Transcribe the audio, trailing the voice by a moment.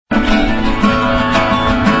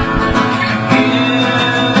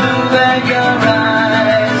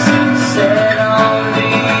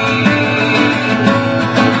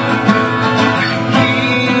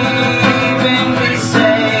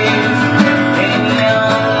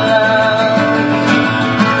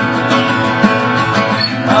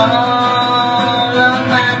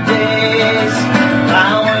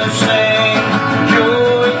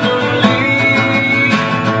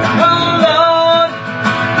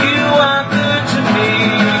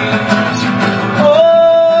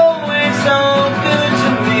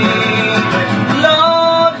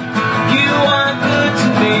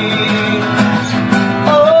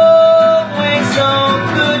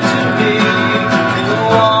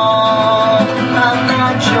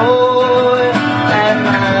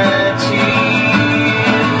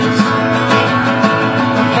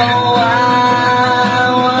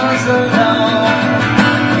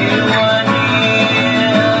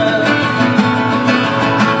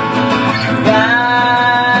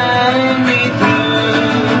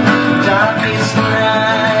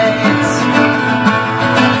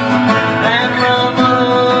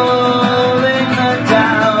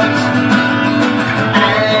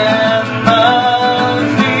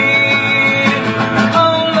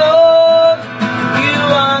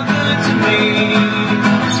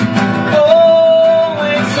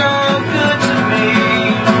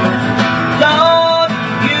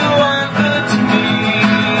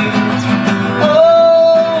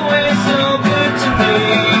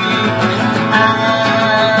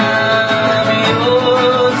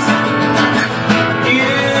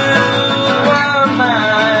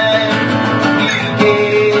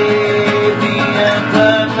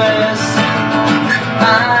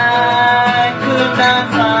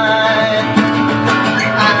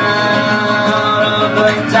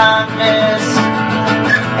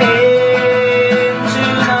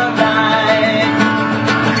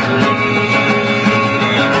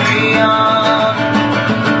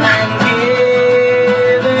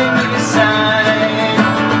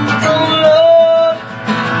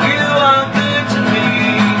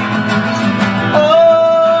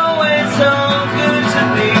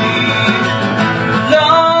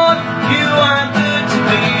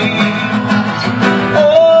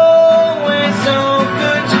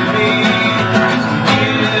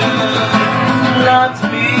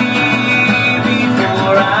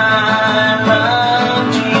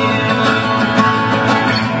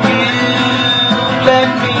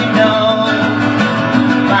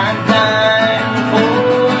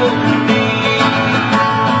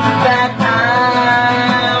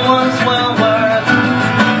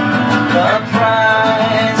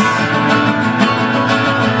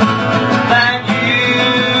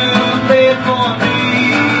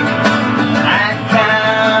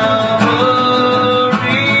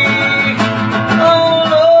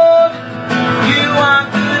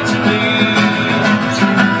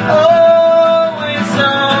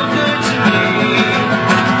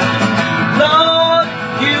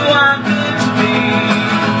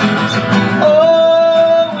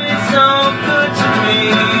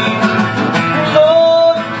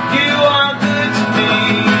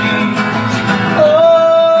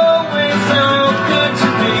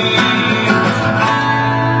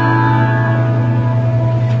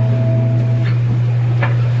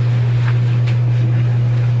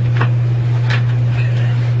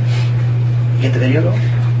video go?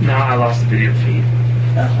 No, I lost the video feed.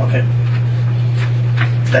 Oh, okay.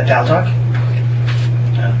 Is that Pal Talk?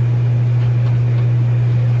 No.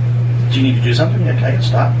 Do you need to do something? Okay, I can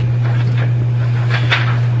stop. Okay.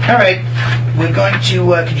 All right. We're going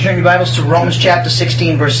to continue your Bibles to Romans chapter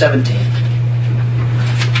 16, verse 17.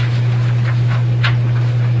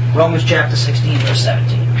 Romans chapter 16, verse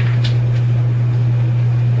 17.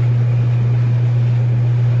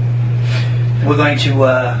 We're going to,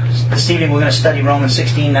 this evening we're going to study Romans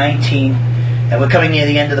 16, 19. And we're coming near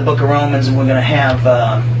the end of the book of Romans, and we're going to have,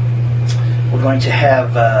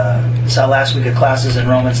 it's our last week of classes in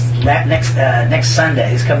Romans. Next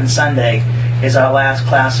Sunday, this coming Sunday, is our last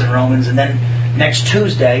class in Romans. And then next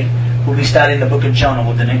Tuesday, we'll be studying the book of Jonah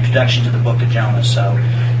with an introduction to the book of Jonah. So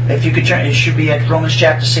if you could turn, it should be at Romans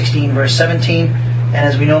chapter 16, verse 17. And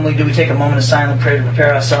as we normally do, we take a moment of silent prayer to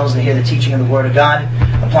prepare ourselves to hear the teaching of the Word of God,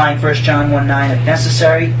 applying 1 John 1:9 if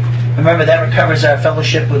necessary. Remember, that recovers our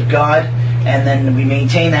fellowship with God, and then we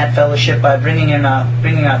maintain that fellowship by bringing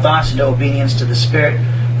our thoughts into obedience to the Spirit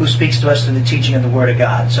who speaks to us through the teaching of the Word of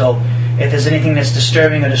God. So if there's anything that's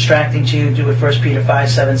disturbing or distracting to you, do what 1 Peter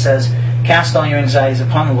 5:7 says, cast all your anxieties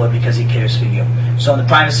upon the Lord because He cares for you. So in the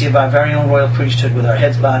privacy of our very own royal priesthood, with our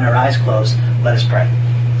heads bowed and our eyes closed, let us pray.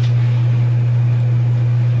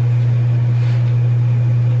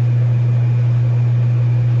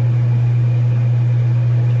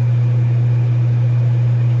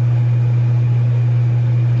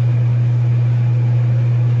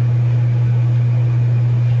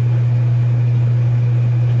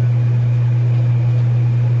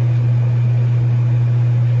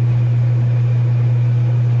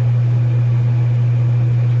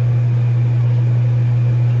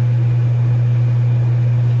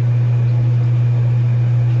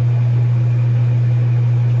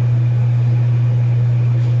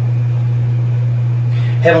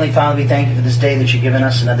 Heavenly Father, we thank you for this day that you've given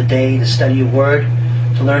us, another day to study your word,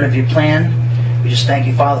 to learn of your plan. We just thank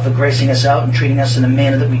you, Father, for gracing us out and treating us in a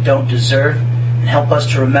manner that we don't deserve. And help us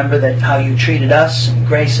to remember that how you treated us in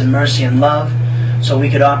grace and mercy and love, so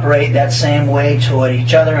we could operate that same way toward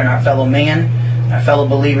each other and our fellow man, our fellow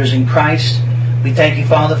believers in Christ. We thank you,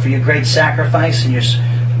 Father, for your great sacrifice and your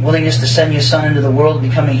willingness to send your Son into the world to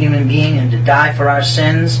become a human being and to die for our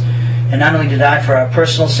sins. And not only to die for our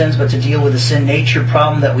personal sins, but to deal with the sin nature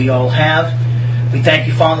problem that we all have. We thank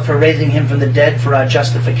you, Father, for raising Him from the dead for our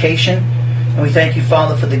justification. And we thank you,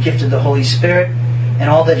 Father, for the gift of the Holy Spirit and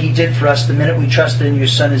all that He did for us the minute we trusted in your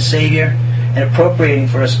Son as Savior, and appropriating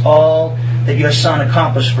for us all that your Son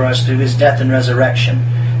accomplished for us through His death and resurrection.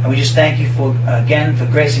 And we just thank you for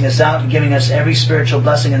gracing us out and giving us every spiritual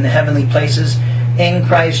blessing in the heavenly places in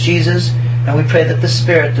Christ Jesus. And we pray that the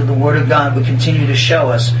Spirit, through the Word of God, would continue to show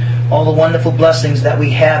us all the wonderful blessings that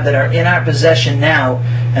we have that are in our possession now,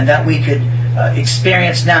 and that we could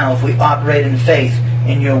experience now if we operate in faith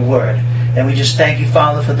in your Word. And we just thank you,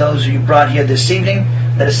 Father, for those who you brought here this evening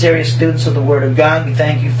that are serious students of the Word of God. We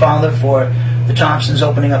thank you, Father, for the Thompsons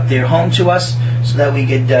opening up their home to us so that we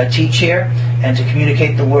could teach here and to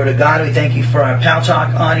communicate the Word of God. We thank you for our Pal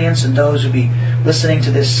Talk audience and those who will be listening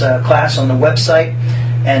to this class on the website.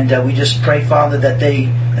 And we just pray, Father, that they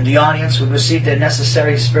and the audience would receive their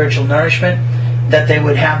necessary spiritual nourishment, that they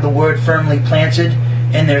would have the Word firmly planted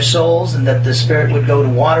in their souls, and that the Spirit would go to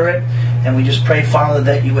water it. And we just pray, Father,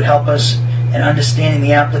 that you would help us in understanding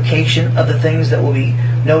the application of the things that we'll be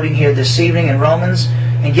noting here this evening in Romans,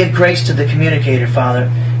 and give grace to the communicator, Father.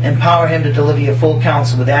 Empower him to deliver your full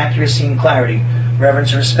counsel with accuracy and clarity,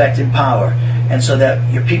 reverence and respect and power, and so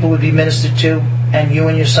that your people would be ministered to, and you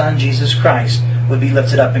and your Son, Jesus Christ, would be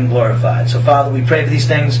lifted up and glorified. So, Father, we pray for these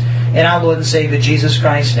things in our Lord and Savior, Jesus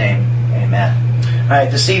Christ's name. Amen. All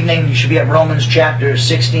right, this evening you should be at Romans chapter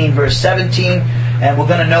 16, verse 17, and we're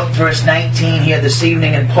going to note verse 19 here this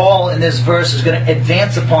evening. And Paul, in this verse, is going to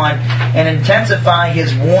advance upon and intensify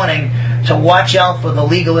his warning to watch out for the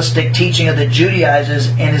legalistic teaching of the Judaizers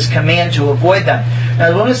and his command to avoid them. Now,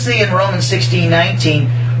 we're going to see in Romans 16:19,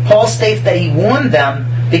 Paul states that he warned them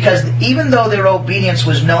because even though their obedience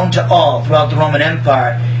was known to all throughout the Roman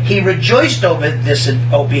Empire, he rejoiced over this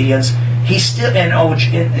obedience. He still,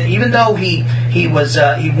 even though he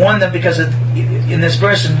warned them because in this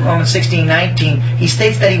verse in Romans 16:19, he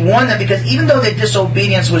states that he warned them because even though their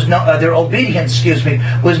obedience was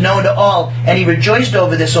known to all, and he rejoiced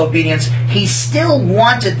over this obedience, he still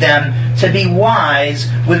wanted them to be wise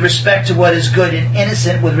with respect to what is good and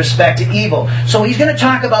innocent with respect to evil. So he's going to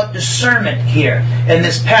talk about discernment here in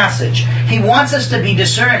this passage. He wants us to be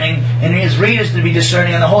discerning, and his readers to be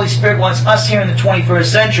discerning, and the Holy Spirit wants us here in the 21st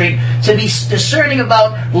century to be discerning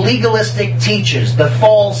about legalistic teachers, the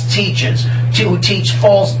false teachers, who teach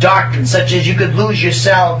false doctrine, such as you could lose your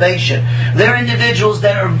salvation. They're individuals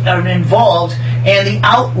that are involved in the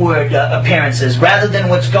outward appearances rather than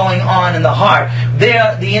what's going on in the heart.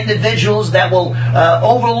 They're the individuals that will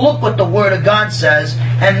overlook what the Word of God says,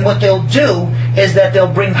 and what they'll do is that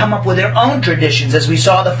they'll come up with their own traditions, as we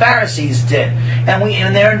saw the Pharisees did.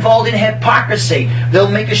 And they're involved in hypocrisy.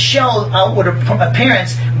 They'll make a show, outward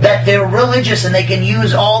appearance, that they're religious and they can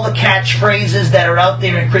use all the catchphrases that are out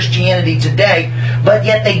there in Christianity today, but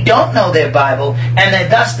yet they don't know their Bible, and they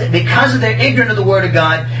thus, because they're ignorant of the Word of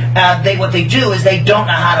God, what they do is they don't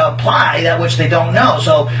know how to apply that which they don't know.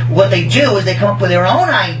 So what they do is they come up with their own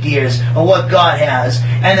ideas of what God has,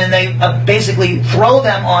 and then they basically throw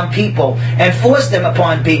them on people and force them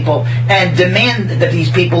upon people and demand that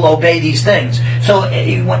these people obey these things. So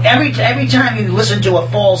every time you listen to a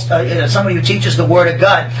false somebody who teaches the Word of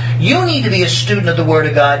God, you need to be a student of the Word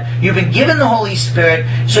of God. You've been given the Holy Spirit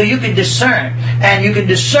so you can discern, and you can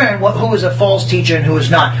discern who is a false teacher and who is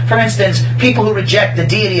not. For instance, people who reject the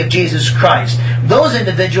deity of Jesus Christ, those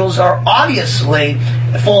individuals are obviously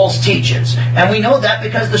false teachers. And we know that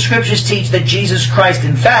because the Scriptures teach that Jesus Christ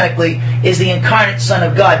emphatically is the incarnate Son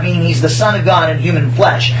of God, meaning He's the Son of God in human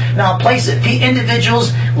flesh. Now,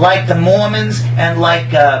 individuals like the Mormons and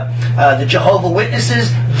like the Jehovah's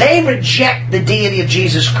Witnesses, they reject the deity of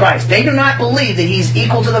Jesus Christ. They do not believe that He's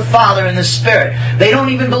equal to the Father and the Spirit. They don't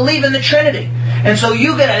even believe in the Trinity. And so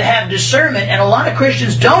you've got to have discernment, and a lot of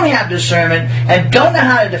Christians don't have discernment and don't know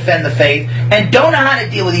how to defend the faith and don't know how to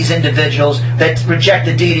deal with these individuals that reject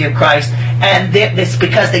the deity of Christ, and it's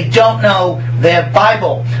because they don't know their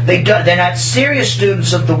Bible. They're not serious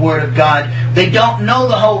students of the Word of God. They don't know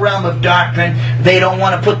the whole realm of doctrine. They don't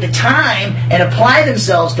want to put the time and apply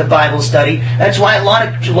themselves to Bible study. That's why a lot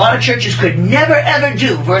of churches could never ever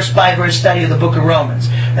do verse by verse study of the book of Romans.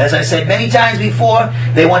 As I said many times before,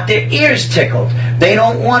 they want their ears tickled. They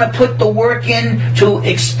don't want to put the work in to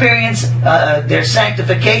experience their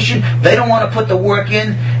sanctification. They don't want to put the work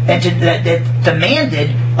in and that's demanded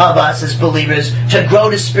of us as believers to grow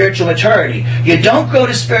to spiritual maturity. You don't grow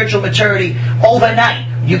to spiritual maturity overnight.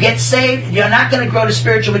 You get saved, you're not going to grow to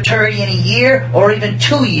spiritual maturity in a year or even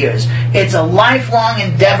 2 years. It's a lifelong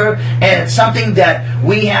endeavor, and it's something that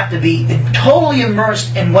we have to be totally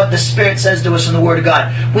immersed in what the Spirit says to us in the Word of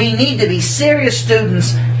God. We need to be serious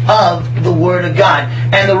students of the Word of God.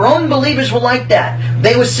 And the Roman believers were like that.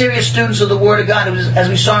 They were serious students of the Word of God. It was, as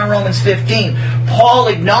we saw in Romans 15, Paul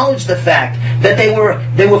acknowledged the fact that they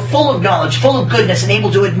were full of knowledge, full of goodness, and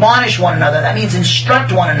able to admonish one another. That means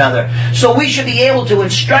instruct one another. So we should be able to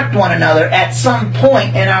instruct one another at some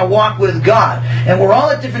point in our walk with God. And we're all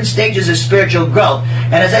at different stages of spiritual growth.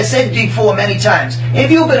 And as I said before many times, if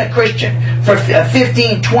you've been a Christian for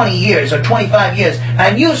 15, 20 years or 25 years,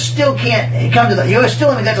 and you still can't come to you still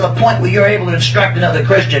haven't got to the point where you're able to instruct another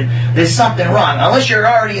Christian, there's something wrong. Unless you're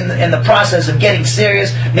already in the process of getting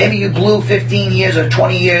serious, maybe you blew 15 years or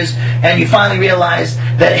 20 years, and you finally realize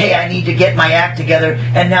that, hey, I need to get my act together,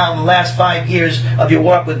 and now in the last 5 years of your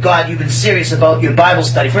walk with God, you've been serious about your Bible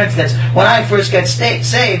study. For instance, when I first got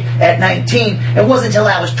saved at 19, it wasn't until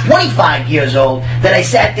I was 25 years old that I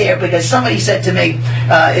sat there because somebody said to me,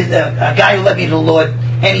 a guy who led me to the Lord,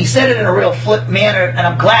 and he said it in a real flip manner, and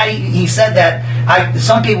I'm glad he said that.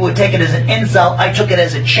 Some people would take it as an insult. I took it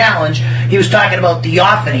as a challenge. He was talking about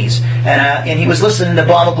theophanies, and he was listening to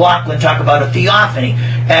Bob McLaughlin talk about a theophany.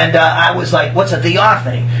 And I was like, what's a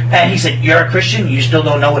theophany? And he said, you're a Christian? You still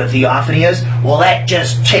don't know what a theophany is? Well, that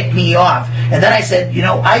just ticked me off. And then I said,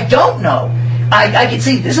 I don't know. I can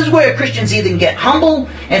see this is where Christians either can get humble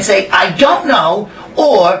and say, I don't know,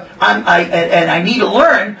 or I need to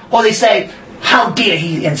learn, or they say, how dare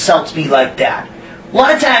he insults me like that? A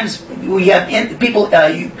lot of times we have people,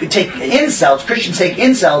 you could take insults, Christians take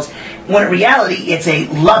insults, when in reality it's a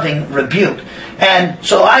loving rebuke. And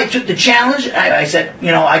so I took the challenge. I said,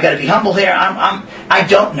 I got to be humble here. I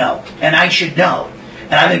don't know, and I should know.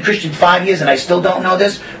 And I've been a Christian 5 years, and I still don't know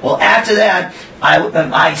this. Well, after that,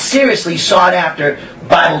 I seriously sought after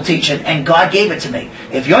Bible teaching, and God gave it to me.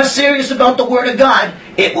 If you're serious about the Word of God,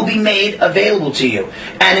 it will be made available to you.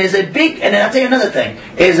 And I'll tell you another thing,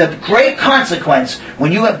 it is a great consequence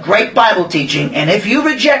when you have great Bible teaching, and if you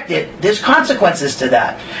reject it, there's consequences to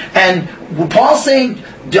that. And Paul's saying,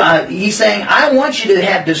 he's saying, I want you to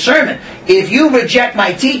have discernment. If you reject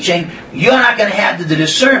my teaching, you're not going to have the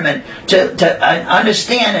discernment to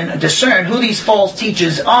understand and discern who these false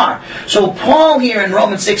teachers are. So Paul here in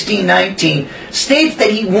Romans 16:19 states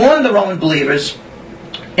that he warned the Roman believers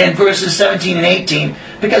in verses 17 and 18,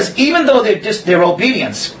 because even though their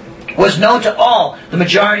obedience was known to all, the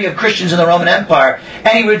majority of Christians in the Roman Empire,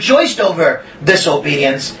 and he rejoiced over this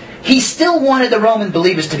obedience, he still wanted the Roman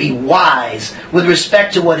believers to be wise with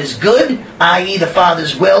respect to what is good, i.e. the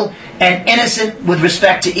Father's will, and innocent with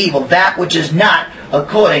respect to evil, that which is not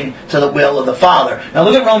according to the will of the Father. Now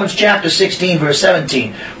look at Romans chapter 16, verse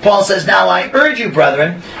 17. Paul says, "Now I urge you,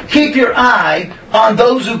 brethren, keep your eye on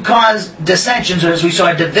those who cause dissensions," or as we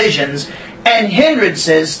saw, divisions, "and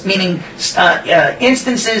hindrances," meaning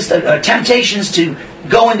instances, temptations to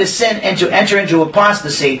go into sin and to enter into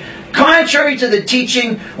apostasy, "contrary to the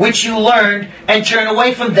teaching which you learned, and turn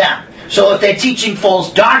away from them." So if they're teaching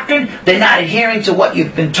false doctrine, they're not adhering to what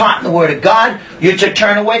you've been taught in the Word of God, you're to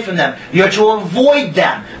turn away from them. You're to avoid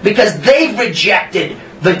them, because they've rejected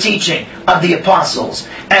the teaching of the apostles.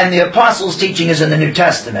 And the apostles' teaching is in the New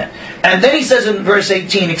Testament. And then he says in verse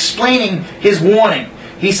 18, explaining his warning,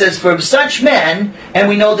 he says, "For such men," and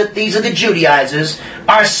we know that these are the Judaizers,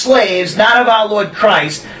 "are slaves, not of our Lord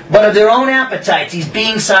Christ, but of their own appetites." He's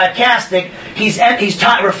being sarcastic. He's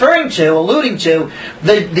alluding to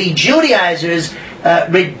the Judaizers'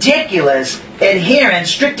 ridiculous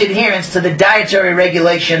strict adherence to the dietary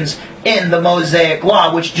regulations in the Mosaic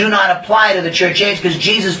Law, which do not apply to the church age, because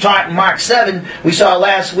Jesus taught in Mark 7, we saw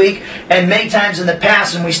last week, and many times in the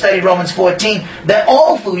past when we studied Romans 14, that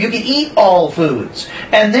all food, you can eat all foods.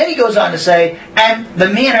 And then he goes on to say,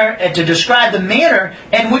 to describe the manner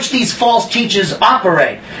in which these false teachers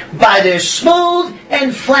operate. "By their smooth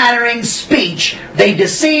and flattering speech, they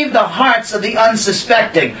deceive the hearts of the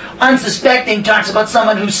unsuspecting." Unsuspecting talks about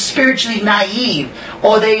someone who's spiritually naive,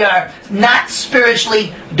 or they are not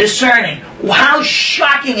spiritually discerning. How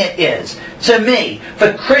shocking it is to me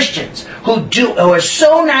for Christians who are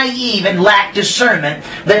so naive and lack discernment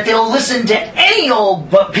that they'll listen to any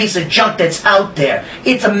old piece of junk that's out there.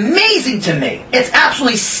 It's amazing to me. It's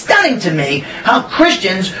absolutely stunning to me how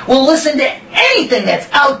Christians will listen to anything that's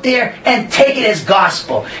out there and take it as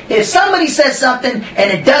gospel. If somebody says something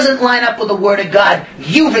and it doesn't line up with the Word of God,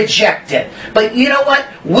 you reject it. But you know what?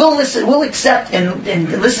 We'll accept and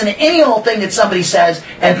listen to any old thing that somebody says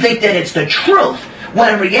and think that it's the truth.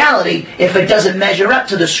 When in reality, if it doesn't measure up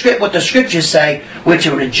to what the Scriptures say, we're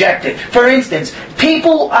to reject it. For instance, there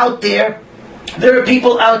are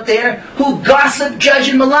people out there who gossip, judge,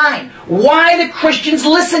 and malign. Why do Christians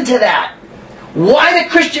listen to that? Why do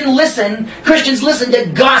Christians listen to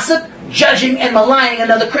gossip, judging, and maligning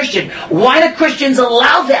another Christian? Why do Christians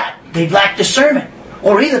allow that? They lack discernment.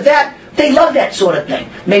 Or either that, they love that sort of thing.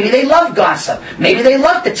 Maybe they love gossip. Maybe they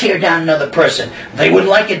love to tear down another person. They wouldn't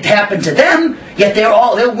like it to happen to them, yet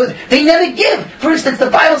they never give. For instance, the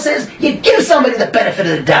Bible says you give somebody the benefit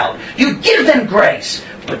of the doubt. You give them grace.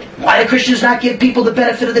 But why do Christians not give people the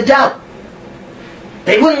benefit of the doubt?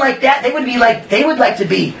 They wouldn't like that. They would like to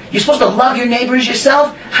be, you're supposed to love your neighbor as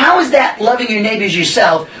yourself? How is that loving your neighbor as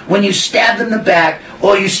yourself when you stab them in the back,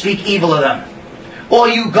 or you speak evil of them, or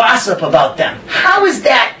you gossip about them? How is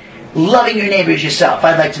that loving your neighbor as yourself?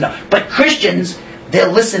 I'd like to know. But Christians,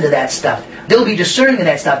 they'll listen to that stuff. They'll be discerning of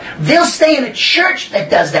that stuff. They'll stay in a church that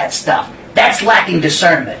does that stuff. That's lacking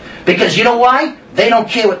discernment. Because you know why? They don't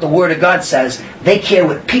care what the Word of God says. They care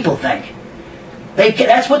what people think.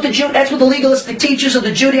 That's what the legalistic teachers of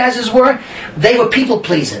the Judaizers were. They were people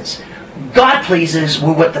pleasers. God pleasers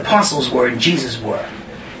were what the apostles were and Jesus were.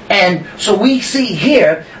 And so we see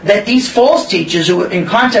here that these false teachers, who in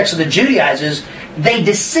context of the Judaizers, they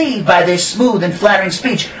deceive by their smooth and flattering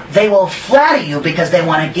speech. They will flatter you because they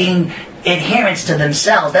want to gain adherence to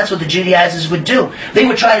themselves. That's what the Judaizers would do. They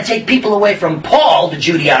would try to take people away from Paul, the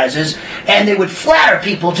Judaizers, and they would flatter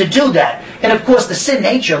people to do that. And of course the sin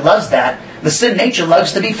nature loves that. The sin nature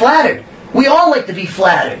loves to be flattered. We all like to be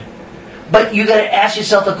flattered. But you got to ask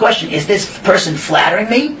yourself a question. Is this person flattering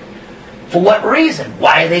me? For what reason?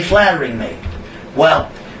 Why are they flattering me?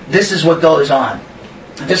 Well, this is what goes on.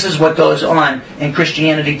 This is what goes on in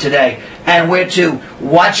Christianity today. And we're to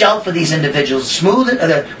watch out for these individuals.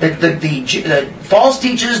 The false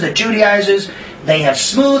teachers, the Judaizers, they have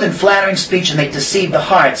smooth and flattering speech, and they deceive the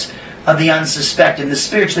hearts of the unsuspecting, the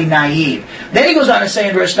spiritually naive. Then he goes on to say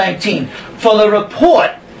in verse 19, "For the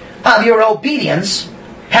report of your obedience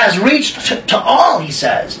has reached to all," he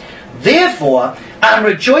says. "Therefore, I'm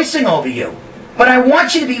rejoicing over you. But I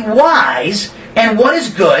want you to be wise in what is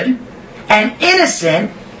good, and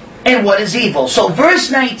innocent in what is evil." So verse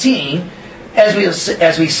 19,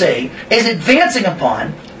 as we say, is advancing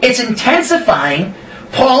upon, it's intensifying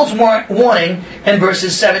Paul's warning in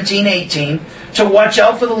verses 17, 18, to watch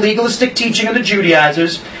out for the legalistic teaching of the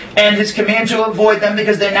Judaizers, and his command to avoid them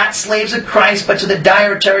because they're not slaves of Christ, but to the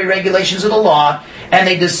dietary regulations of the law. and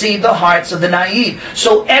they deceive the hearts of the naive.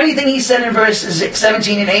 So everything he said in verses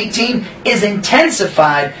 17 and 18 is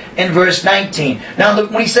intensified in verse 19. Now,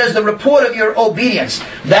 when he says the report of your obedience,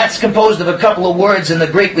 that's composed of a couple of words in the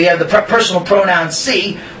Greek. We have the personal pronoun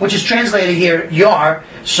si, which is translated here, yar,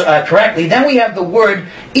 correctly. Then we have the word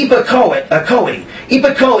ipokoi.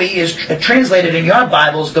 Ipokoi is translated in your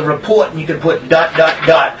Bibles, the report, and you could put ...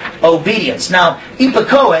 obedience. Now,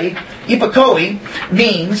 ipokoi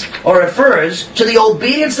means or refers to the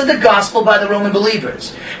obedience of the gospel by the Roman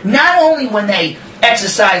believers. Not only when they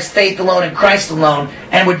exercised faith alone in Christ alone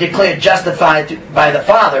and were declared justified by the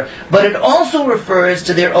Father, but it also refers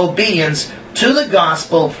to their obedience to the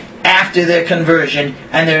gospel after their conversion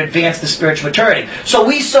and their advance to spiritual maturity. So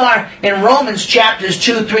we saw in Romans chapters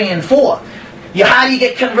 2, 3, and 4, how do you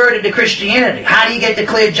get converted to Christianity? How do you get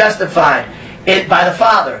declared justified? By the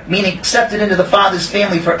Father, meaning accepted into the Father's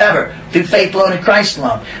family forever through faith alone in Christ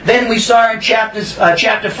alone. Then we saw in chapter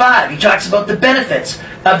 5, he talks about the benefits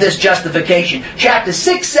of this justification. Chapters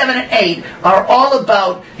 6, 7, and 8 are all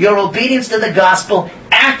about your obedience to the gospel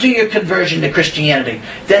after your conversion to Christianity.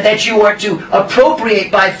 That you are to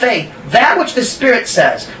appropriate by faith that which the Spirit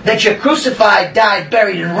says, that you're crucified, died,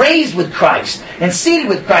 buried, and raised with Christ, and seated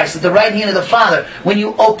with Christ at the right hand of the Father. When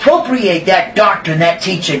you appropriate that doctrine, that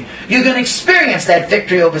teaching, you're going to experience that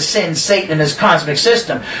victory over sin, Satan, and his cosmic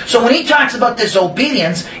system. So when he talks about this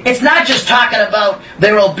obedience, it's not just talking about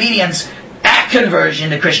their obedience at conversion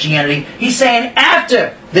to Christianity. He's saying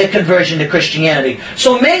after their conversion to Christianity.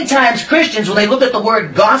 So many times Christians, when they look at the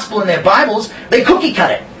word gospel in their Bibles, they cookie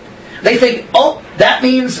cut it. They think, oh, that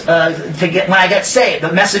means when I got saved,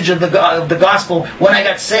 the message of the gospel when I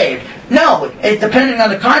got saved. No, depending on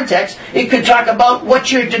the context, it could talk about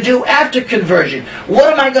what you're to do after conversion.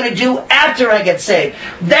 What am I going to do after I get saved?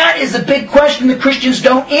 That is a big question that Christians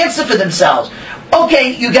don't answer for themselves.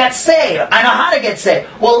 Okay, you got saved. I know how to get saved.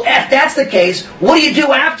 Well, if that's the case, what do you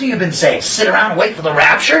do after you've been saved? Sit around and wait for the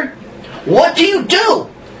rapture? What do you do?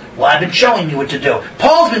 Well, I've been showing you what to do.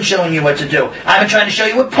 Paul's been showing you what to do. I've been trying to show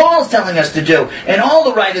you what Paul's telling us to do. And all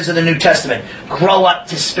the writers of the New Testament grow up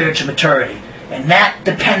to spiritual maturity. And that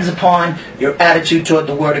depends upon your attitude toward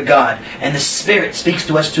the Word of God. And the Spirit speaks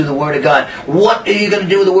to us through the Word of God. What are you going to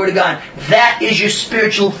do with the Word of God? That is your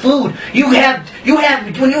spiritual food. When you have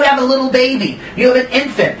a little baby, you have an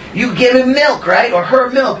infant, you give it milk, right? Or her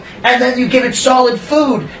milk. And then you give it solid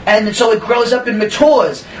food. And so it grows up and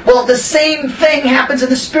matures. Well, the same thing happens in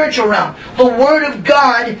the spiritual realm. The Word of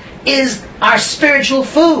God is our spiritual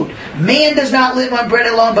food. Man does not live on bread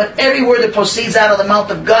alone, but every word that proceeds out of the mouth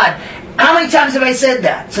of God. How many times have I said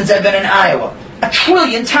that since I've been in Iowa? 1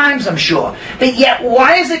 trillion times, I'm sure. But yet,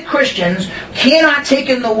 why is it Christians cannot take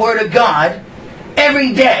in the Word of God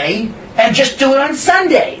every day and just do it on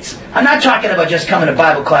Sundays? I'm not talking about just coming to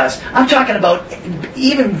Bible class. I'm talking about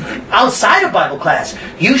even outside of Bible class.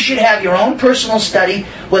 You should have your own personal study,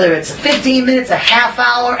 whether it's 15 minutes, a half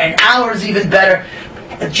hour, an hour is even better.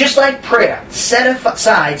 Just like prayer, set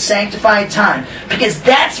aside sanctified time, because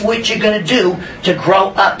that's what you're going to do to grow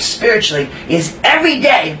up spiritually, is every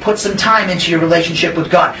day put some time into your relationship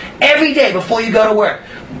with God. Every day before you go to work,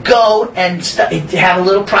 go and have a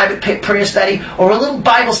little private prayer study or a little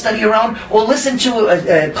Bible study your own, or listen to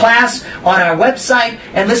a class on our website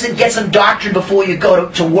and get some doctrine before you go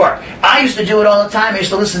to work. I used to do it all the time. I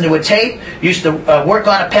used to listen to a tape, used to work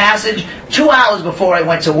on a passage 2 hours before I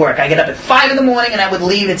went to work. I get up at 5 in the morning and I would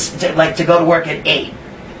leave to go to work at 8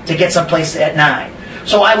 to get someplace at 9.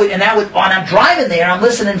 So when I'm driving there, I'm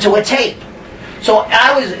listening to a tape. So and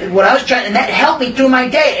that helped me through my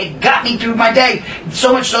day. It got me through my day,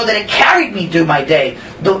 so much so that it carried me through my day,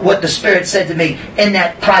 what the Spirit said to me in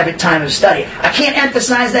that private time of study. I can't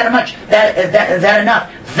emphasize that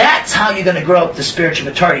enough. That's how you're going to grow up to spiritual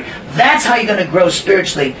maturity. That's how you're going to grow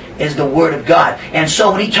spiritually, is the Word of God. And so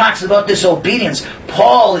when he talks about this obedience,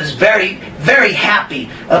 Paul is very, very happy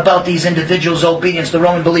about these individuals' obedience, the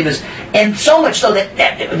Roman believers. And so much so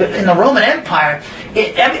that in the Roman Empire,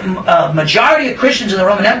 a majority of Christians in the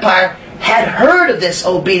Roman Empire had heard of this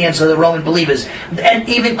obedience of the Roman believers, and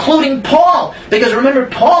even including Paul. Because remember,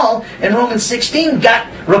 Paul in Romans 16 got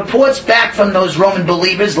reports back from those Roman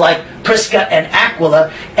believers like Prisca and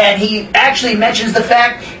Aquila, and he actually mentions the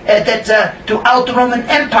fact that throughout the Roman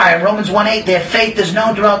Empire, in Romans 1:8, their faith is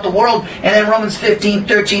known throughout the world, and then Romans 15,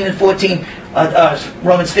 13, and 14,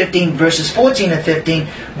 Romans 15 verses 14 and 15,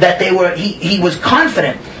 that he was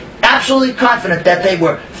confident, absolutely confident, that they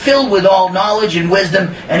were filled with all knowledge and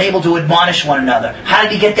wisdom and able to admonish one another. How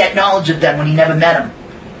did he get that knowledge of them when he never met them?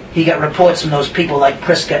 he got reports from those people like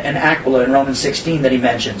Prisca and Aquila in Romans 16 that he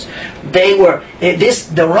mentions.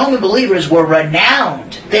 The Roman believers were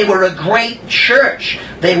renowned. They were a great church.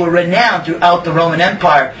 They were renowned throughout the Roman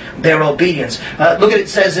Empire, their obedience. Look at it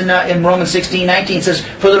says in Romans 16:19, it says,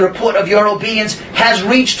 "For the report of your obedience has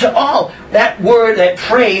reached to all." That word, that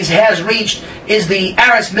phrase, "has reached," is the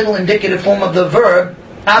aorist middle indicative form of the verb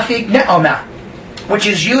aphigneoma, which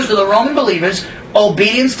is used of the Roman believers'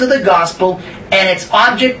 obedience to the gospel, and its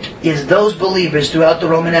object is those believers throughout the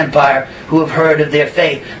Roman Empire who have heard of their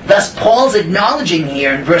faith. Thus, Paul's acknowledging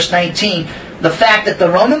here in verse 19 the fact that the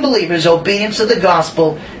Roman believers' obedience to the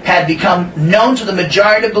gospel had become known to the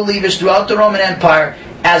majority of believers throughout the Roman Empire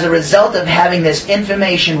as a result of having this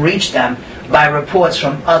information reach them by reports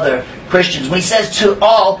from other Christians. When he says to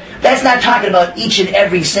all, that's not talking about each and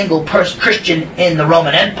every single Christian in the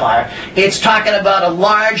Roman Empire. It's talking about a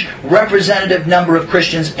large representative number of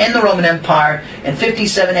Christians in the Roman Empire in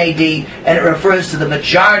 57 AD, and it refers to the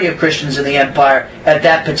majority of Christians in the empire at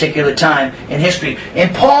that particular time in history.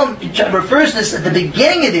 And Paul refers to this at the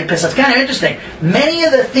beginning of the epistle. It's kind of interesting. Many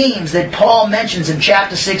of the themes that Paul mentions in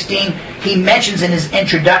chapter 16, he mentions in his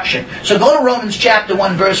introduction. So go to Romans chapter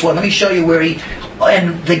 1, verse 1. Let me show you where he,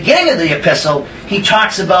 in the beginning of the epistle, he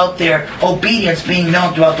talks about their obedience being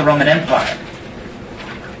known throughout the Roman Empire.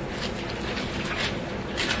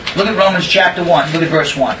 Look at Romans chapter 1. Look at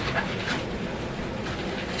verse 1.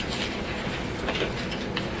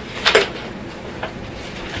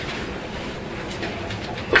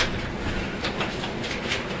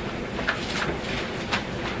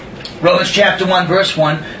 Romans chapter 1, verse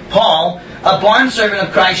 1. Paul, a bondservant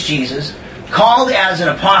of Christ Jesus, called as an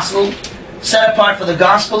apostle, set apart for the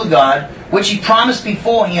gospel of God, which he promised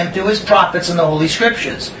beforehand through his prophets in the Holy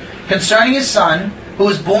Scriptures, concerning his Son, who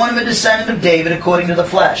was born of a descendant of David according to the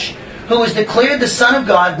flesh, who was declared the Son of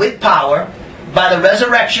God with power by the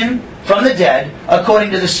resurrection from the dead, according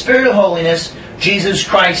to the Spirit of holiness, Jesus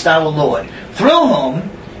Christ our Lord, through whom,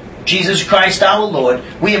 Jesus Christ our Lord,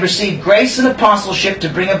 we have received grace and apostleship to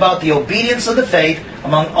bring about the obedience of the faith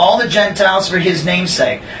among all the Gentiles for his name's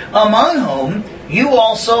sake, among whom you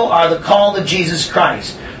also are the called of Jesus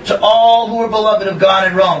Christ. To all who are beloved of God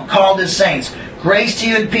in Rome, called as saints, grace to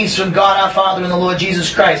you and peace from God our Father and the Lord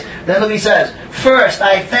Jesus Christ. Then look what he says. First,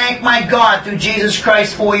 I thank my God through Jesus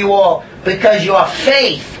Christ for you all, because your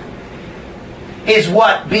faith is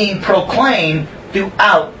what being proclaimed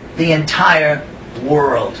throughout the entire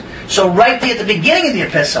world. So right there at the beginning of the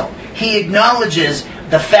epistle, he acknowledges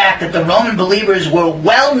the fact that the Roman believers were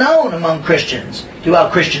well known among Christians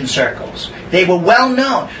throughout Christian circles. They were well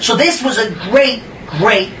known. So this was a great,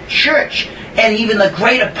 great church. And even the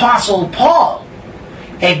great apostle Paul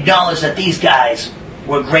acknowledged that these guys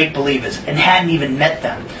were great believers and hadn't even met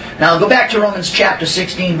them. Now go back to Romans chapter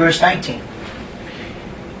 16, verse 19.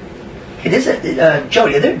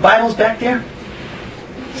 Jody, are there Bibles back there?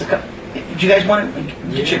 Do you guys want to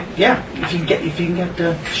get your? Yeah, if you can get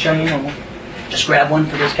Cheyenne, or just grab one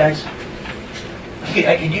for those guys.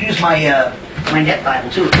 I could use my net Bible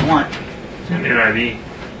too if you want. It's an NIV.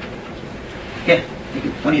 Yeah,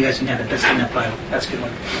 one of you guys can have it. That's the net Bible. That's a good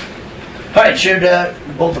one. All right, should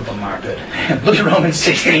both of them are good. Look at Romans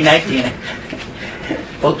 16:19.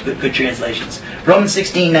 Both good translations. Romans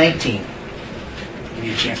 16:19. Give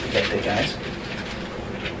you a chance to get there, guys.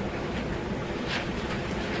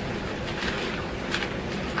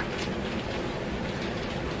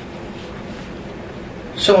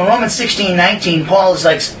 So in Romans 16:19, Paul is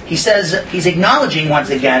like, he says, he's acknowledging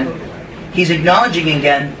once again,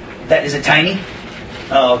 that, is it tiny?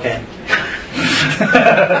 Oh, okay.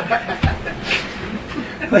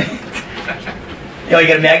 You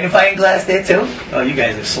got a magnifying glass there too? Oh, you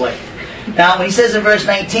guys are slick. Now, when he says in verse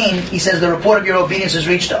 19, he says, the report of your obedience has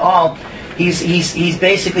reached to all. He's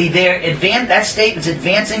basically there. That statement's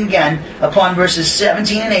advancing again upon verses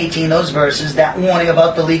 17 and 18. Those verses, that warning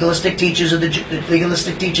about the legalistic teaching of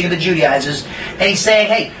the Judaizers, and he's saying,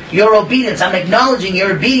 "Hey, your obedience. I'm acknowledging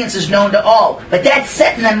your obedience is known to all." But that's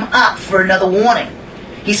setting them up for another warning.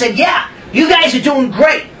 He said, "Yeah, you guys are doing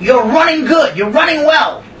great. You're running good. You're running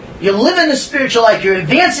well. You're living the spiritual life. You're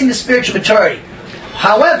advancing the spiritual maturity.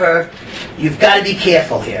 However, you've got to be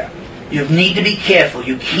careful here. You need to be careful.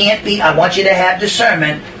 You can't be, I want you to have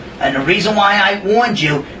discernment. And the reason why I warned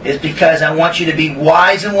you is because I want you to be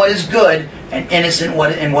wise in what is good and innocent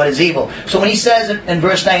in what is evil." So when he says in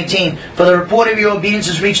verse 19, "For the report of your obedience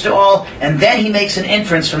has reached to all," and then he makes an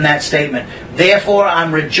inference from that statement. "Therefore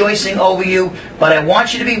I'm rejoicing over you, but I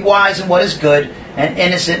want you to be wise in what is good and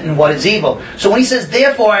innocent in what is evil." So when he says,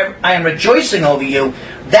 "Therefore I am rejoicing over you,"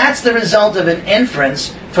 That's the result of an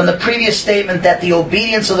inference from the previous statement that the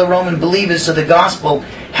obedience of the Roman believers to the gospel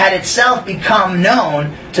had itself become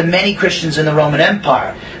known to many Christians in the Roman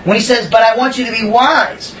Empire. When he says, but I want you to be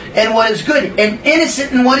wise in what is good and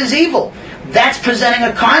innocent in what is evil, that's presenting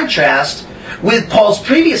a contrast with Paul's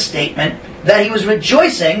previous statement that he was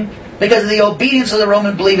rejoicing because of the obedience of the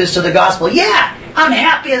Roman believers to the gospel. Yeah, I'm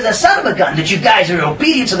happy as a son of a gun that you guys are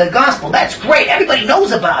obedient to the gospel. That's great. Everybody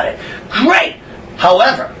knows about it. Great.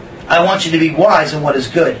 However, I want you to be wise in what is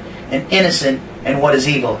good and innocent in what is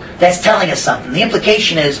evil. That's telling us something. The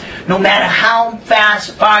implication is, no matter how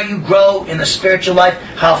far you grow in the spiritual life,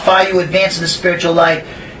 how far you advance in the spiritual life,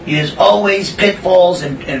 there's always pitfalls,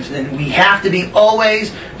 and we have to be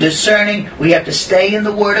always discerning. We have to stay in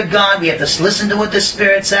the Word of God. We have to listen to what the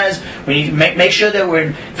Spirit says. We need to make sure that we're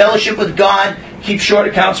in fellowship with God, keep short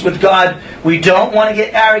accounts with God. We don't want to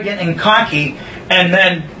get arrogant and cocky and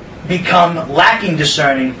then become lacking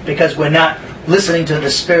discerning because we're not listening to the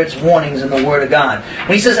Spirit's warnings in the Word of God.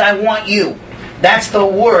 When he says, I want you, that's the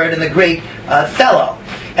word in the Greek, thelo.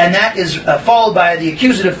 And that is followed by the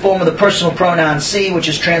accusative form of the personal pronoun see, which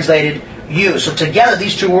is translated you. So together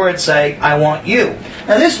these two words say, I want you.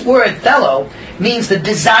 Now this word thelo means to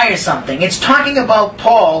desire something. It's talking about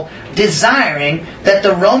Paul desiring that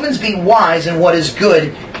the Romans be wise in what is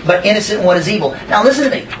good, but innocent in what is evil. Now listen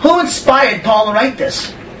to me. Who inspired Paul to write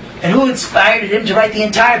this? And who inspired him to write the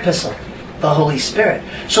entire epistle? The Holy Spirit.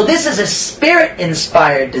 So this is a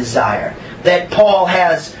Spirit-inspired desire that Paul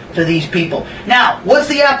has for these people. Now, what's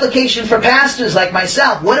the application for pastors like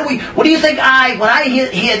myself? What do you think when I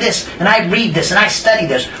hear this, and I read this, and I study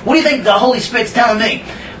this, what do you think the Holy Spirit's telling me?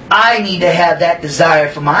 I need to have that desire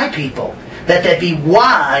for my people, that they be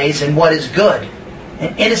wise in what is good,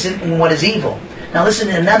 and innocent in what is evil. Now listen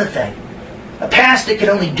to another thing. A pastor can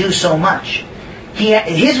only do so much.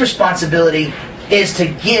 His responsibility is to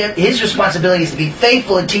be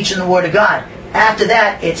faithful in teaching the Word of God. After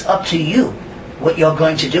that, it's up to you what you're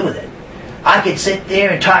going to do with it. I could sit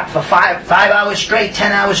there and talk for 5 hours straight,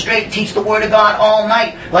 10 hours straight, teach the Word of God all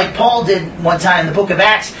night, like Paul did one time in the book of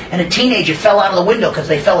Acts, and a teenager fell out of the window because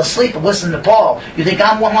they fell asleep and listened to Paul. You think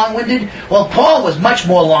I'm long-winded? Well, Paul was much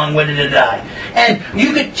more long-winded than I. And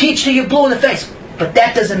you could teach till you're blue in the face, but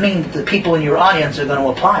that doesn't mean that the people in your audience are going to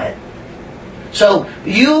apply it. So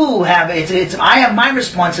I have my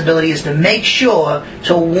responsibility is to make sure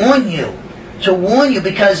to warn you,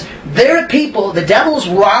 because there are people, the devil's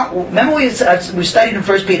wrong. Remember we studied in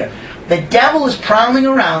 1 Peter. The devil is prowling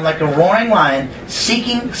around like a roaring lion,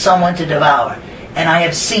 seeking someone to devour. And I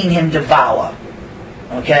have seen him devour.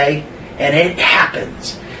 Okay? And it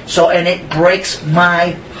happens. And it breaks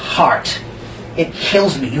my heart. It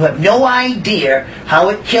kills me. You have no idea how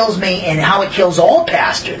it kills me and how it kills all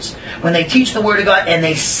pastors when they teach the Word of God and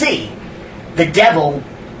they see the devil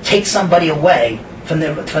take somebody away from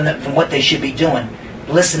what they should be doing,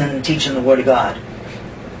 listening and teaching the Word of God.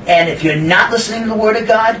 And if you're not listening to the Word of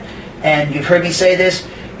God, and you've heard me say this,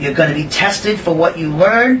 you're going to be tested for what you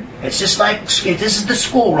learn. It's just like, this is the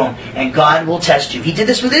schoolroom, and God will test you. He did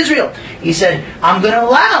this with Israel. He said, I'm going to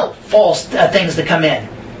allow false things to come in.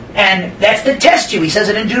 And that's to test you. He says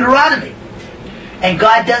it in Deuteronomy. And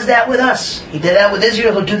God does that with us. He did that with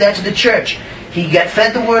Israel. He'll do that to the church. He got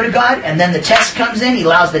fed the Word of God, and then the test comes in. He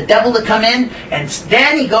allows the devil to come in, and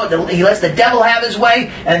then he lets the devil have his way,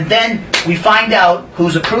 and then we find out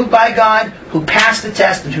who's approved by God, who passed the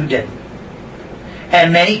test, and who didn't.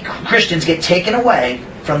 And many Christians get taken away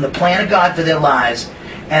from the plan of God for their lives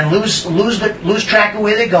and lose track of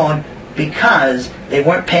where they're going because they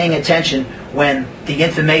weren't paying attention when the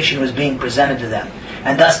information was being presented to them.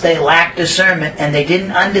 And thus they lacked discernment, and they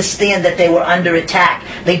didn't understand that they were under attack.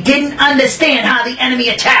 They didn't understand how the enemy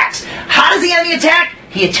attacks. How does the enemy attack?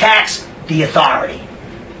 He attacks the authority.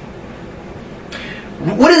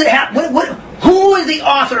 What does it have? Who is the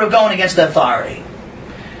author of going against the authority?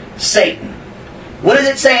 Satan. What does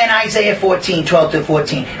it say in Isaiah 14, 12 to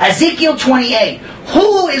 14? Ezekiel 28.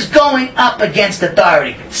 Who is going up against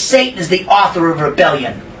authority? Satan is the author of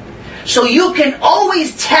rebellion. So you can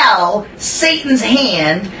always tell Satan's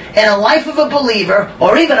hand in a life of a believer,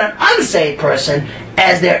 or even an unsaved person,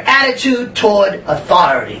 as their attitude toward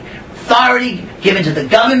authority. Authority given to the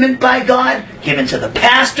government by God, given to the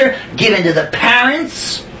pastor, given to the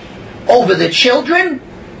parents over the children.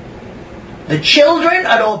 The children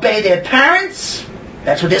are to obey their parents.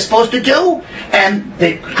 That's what they're supposed to do. And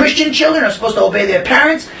the Christian children are supposed to obey their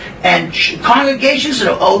parents. and congregations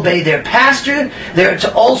to obey their pastor. They're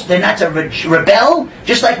not to rebel,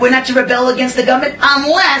 just like we're not to rebel against the government,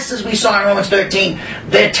 unless, as we saw in Romans 13,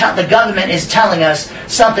 the government is telling us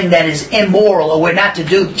something that is immoral, or we're not to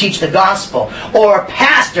teach the gospel, or a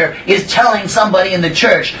pastor is telling somebody in the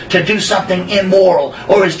church to do something immoral,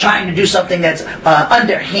 or is trying to do something that's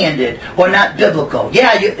underhanded or not biblical.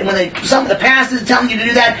 Yeah, some of the pastors are telling you to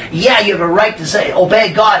do that. Yeah, you have a right to say,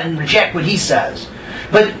 obey God and reject what He says.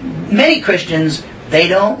 But many Christians, they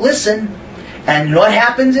don't listen. And what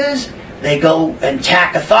happens is, they go and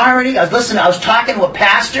attack authority. I was talking to a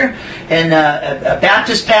pastor, and a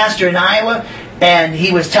Baptist pastor in Iowa, and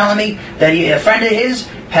he was telling me that a friend of his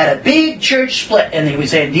had a big church split, and he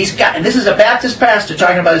was saying, and this is a Baptist pastor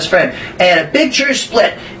talking about his friend, and had a big church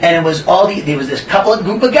split, and it was there was this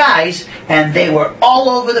group of guys, and they were all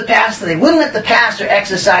over the pastor. They wouldn't let the pastor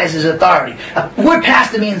exercise his authority. The word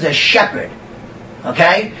pastor means a shepherd.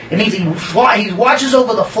 Okay? It means he watches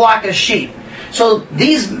over the flock of sheep. So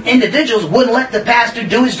these individuals wouldn't let the pastor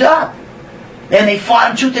do his job. And they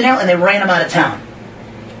fought him tooth and nail, and they ran him out of town.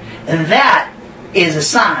 And that is a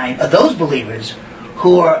sign of those believers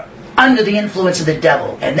who are under the influence of the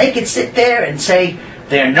devil. And they could sit there and say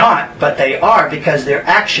they're not, but they are, because their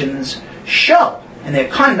actions show, and their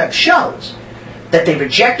conduct shows, that they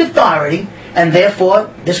reject authority, and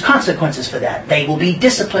therefore there's consequences for that. They will be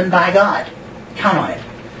disciplined by God. Count on it.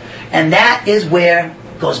 And that is where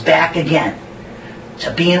it goes back again to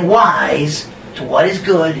being wise to what is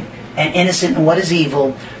good and innocent in what is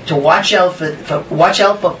evil, to watch out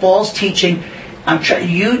for false teaching.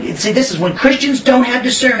 See, this is when Christians don't have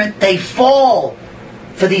discernment, they fall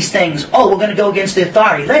for these things. Oh, we're going to go against the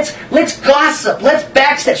authority. Let's gossip. Let's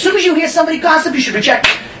backstab. As soon as you hear somebody gossip, you should reject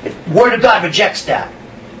it. Word of God rejects that.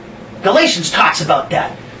 Galatians talks about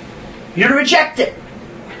that. You're to reject it.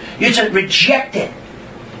 You're to reject it.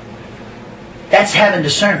 That's having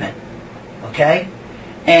discernment. Okay?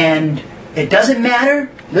 And it doesn't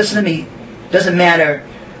matter, listen to me, it doesn't matter.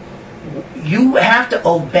 You have to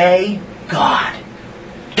obey God.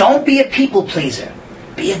 Don't be a people pleaser.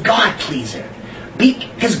 Be a God pleaser.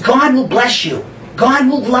 Because God will bless you.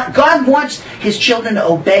 God wants His children to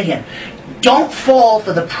obey Him. Don't fall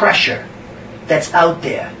for the pressure that's out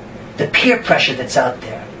there. The peer pressure that's out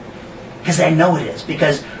there. Because I know it is.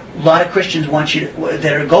 Because a lot of Christians want you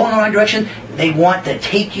that are going in the wrong direction, they want to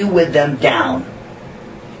take you with them down.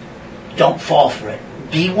 Don't fall for it.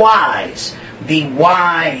 Be wise. Be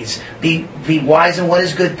wise. Be wise in what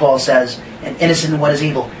is good, Paul says, and innocent in what is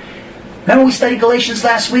evil. Remember we studied Galatians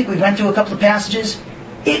last week? We went through a couple of passages.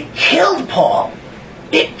 It killed Paul.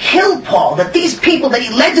 It killed Paul that these people that he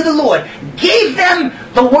led to the Lord gave them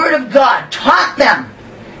the Word of God, taught them,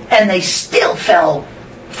 and they still fell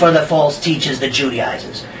for the false teachers, the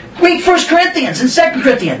Judaizers. Read 1 Corinthians and 2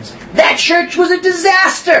 Corinthians. That church was a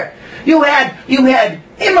disaster. You had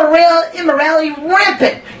immorality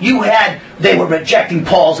rampant. They were rejecting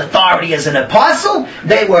Paul's authority as an apostle.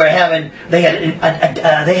 They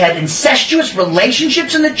had incestuous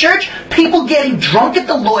relationships in the church. People getting drunk at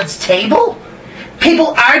the Lord's table.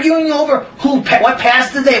 People arguing over what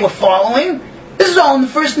pastor they were following. This is all in the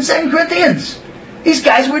 1st and 2nd Corinthians. These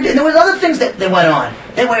guys there was other things that went on.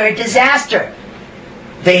 They were a disaster.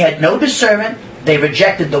 They had no discernment. They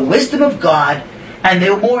rejected the wisdom of God, and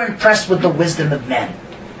they were more impressed with the wisdom of men.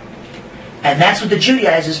 And that's what the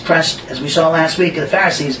Judaizers pressed, as we saw last week, of the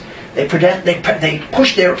Pharisees. They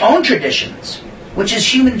pushed their own traditions, which is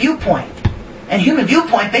human viewpoint. And human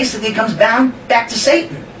viewpoint basically comes back to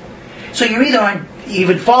Satan. So you're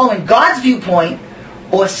either following God's viewpoint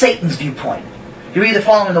or Satan's viewpoint. You're either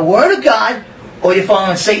following the Word of God or you're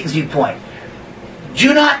following Satan's viewpoint.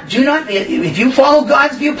 Do not, if you follow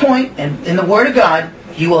God's viewpoint and in the Word of God,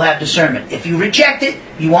 you will have discernment. If you reject it,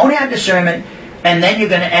 you won't have discernment, and then you're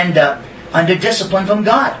going to end up under discipline from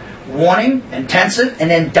God. Warning, intensive, and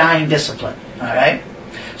then dying discipline. Alright?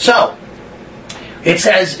 So, it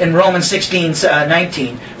says in Romans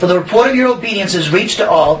 16:19, "For the report of your obedience has reached to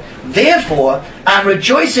all. Therefore, I'm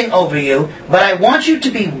rejoicing over you, but I want you to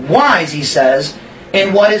be wise," he says,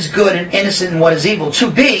 "in what is good and innocent in what is evil." To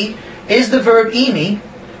be is the verb emi.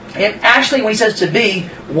 And actually, when he says to be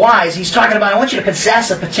wise, he's talking about, I want you to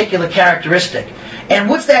possess a particular characteristic. And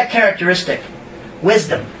what's that characteristic?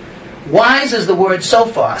 Wisdom. Wise is the word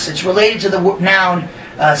sophos. It's related to the noun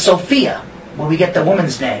Sophia, where we get the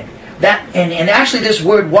woman's name. And actually this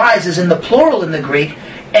word wise is in the plural in the Greek,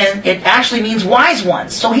 and it actually means wise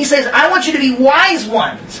ones. So he says, I want you to be wise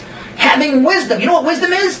ones, having wisdom. You know what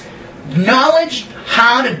wisdom is? Knowledge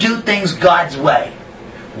how to do things God's way.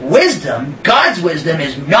 Wisdom, God's wisdom,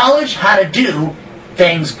 is knowledge how to do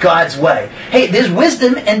things God's way. Hey, there's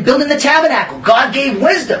wisdom in building the tabernacle. God gave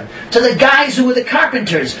wisdom to the guys who were the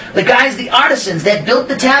carpenters, the guys, the artisans that built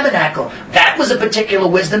the tabernacle. That was a particular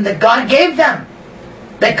wisdom that God gave them,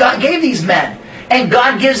 that God gave these men. And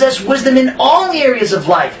God gives us wisdom in all areas of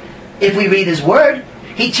life. If we read His Word,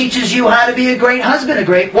 He teaches you how to be a great husband, a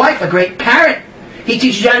great wife, a great parent. He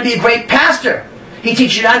teaches you how to be a great pastor. He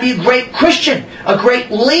teaches you how to be a great Christian, a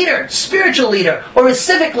great leader, spiritual leader, or a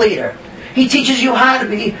civic leader. He teaches you how to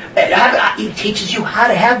be. He teaches you how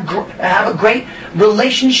to have a great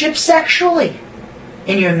relationship sexually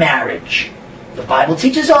in your marriage. The Bible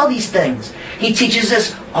teaches all these things. He teaches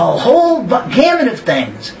us a whole gamut of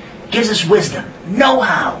things. Gives us wisdom,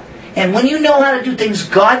 know-how. And when you know how to do things,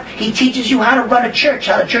 God, He teaches you how to run a church,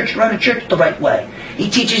 run a church the right way. He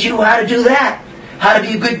teaches you how to do that, how to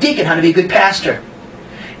be a good deacon, how to be a good pastor.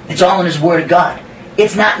 It's all in His Word of God.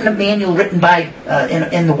 It's not in a manual written by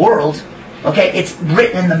in the world. Okay, it's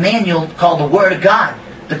written in the manual called the Word of God,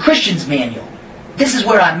 the Christian's Manual. This is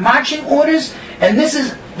where our marching orders, and this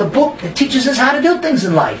is the book that teaches us how to do things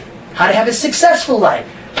in life, how to have a successful life.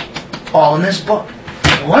 All in this book.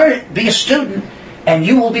 Learn it, be a student, and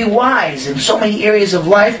you will be wise in so many areas of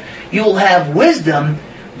life. You will have wisdom.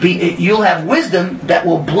 You'll have wisdom that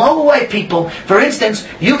will blow away people. For instance,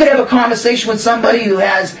 you could have a conversation with somebody who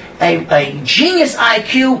has a genius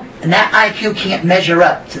IQ, and that IQ can't measure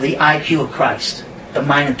up to the IQ of Christ, the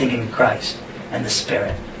mind and thinking of Christ, and the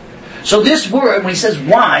Spirit. So this word, when he says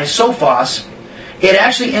wise, sophos, it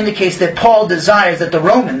actually indicates that Paul desires that the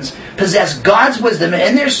Romans possess God's wisdom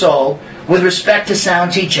in their soul with respect to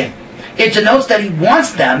sound teaching. It denotes that he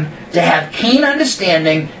wants them to have keen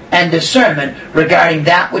understanding and discernment regarding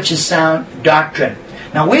that which is sound doctrine.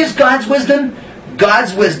 Now, where's God's wisdom?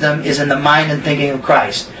 God's wisdom is in the mind and thinking of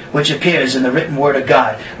Christ, which appears in the written Word of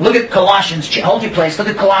God. Look at Colossians, hold your place, look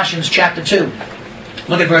at Colossians chapter 2.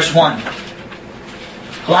 Look at verse 1.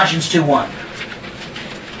 Colossians 2:1.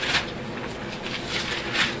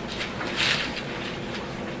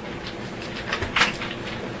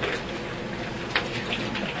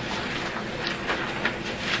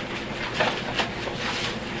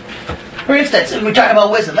 For instance, we talk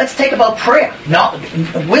about wisdom. Let's take about prayer.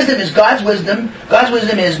 Wisdom is God's wisdom. God's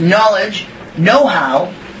wisdom is knowledge,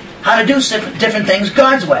 know-how, how to do different things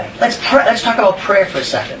God's way. Let's talk about prayer for a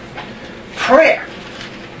second. Prayer.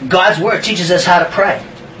 God's Word teaches us how to pray.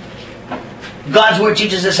 God's Word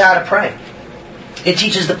teaches us how to pray. It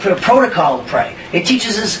teaches the protocol to pray. It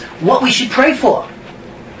teaches us what we should pray for.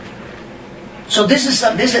 So this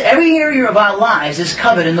is every area of our lives is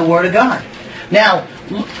covered in the Word of God. Now,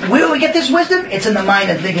 where do we get this wisdom? It's in the mind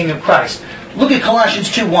and thinking of Christ. Look at Colossians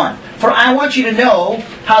 2:1. For I want you to know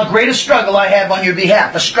how great a struggle I have on your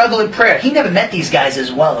behalf. A struggle in prayer. He never met these guys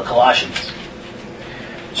as well, the Colossians.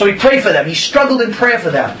 So he prayed for them. He struggled in prayer for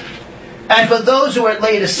them. And for those who are at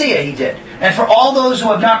Laodicea, he did. And for all those who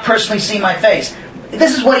have not personally seen my face.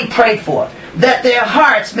 This is what he prayed for. That their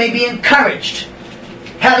hearts may be encouraged,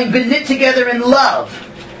 having been knit together in love,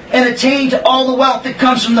 and attain to all the wealth that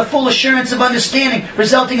comes from the full assurance of understanding,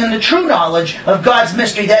 resulting in the true knowledge of God's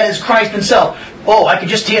mystery, that is Christ Himself. Oh, I could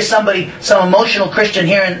just hear some emotional Christian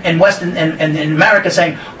here in America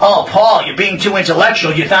saying, "Oh, Paul, you're being too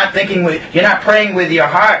intellectual. You're not praying with your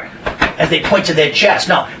heart," as they point to their chest.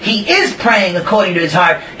 No, he is praying according to his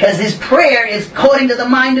heart, because his prayer is according to the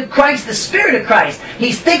mind of Christ, the Spirit of Christ.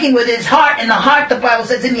 He's thinking with his heart, and the heart, the Bible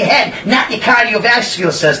says, in your head, not your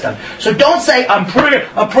cardiovascular system. So don't say, I'm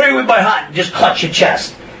praying with my heart, just clutch your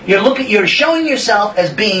chest. You're showing yourself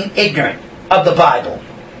as being ignorant of the Bible.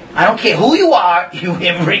 I don't care who you are, you're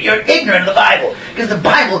ignorant of the Bible. Because the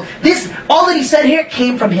Bible, all that he said here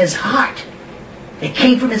came from his heart. It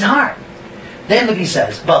came from his heart. Then look what he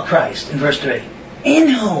says about Christ in verse 3. In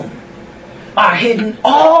whom are hidden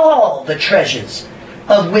all the treasures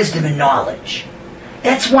of wisdom and knowledge.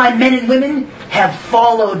 That's why men and women have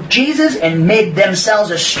followed Jesus and made themselves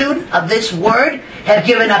a student of this Word, have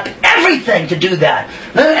given up everything to do that.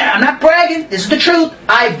 I'm not bragging. This is the truth.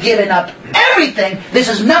 I've given up everything. This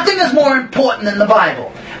is nothing that's more important than the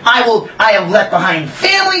Bible. I have left behind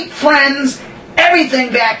family, friends,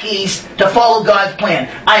 everything back east to follow God's plan.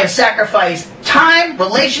 I have sacrificed time,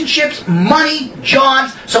 relationships, money,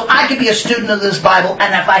 jobs, so I could be a student of this Bible.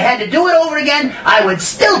 And if I had to do it over again, I would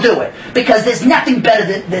still do it. Because there's nothing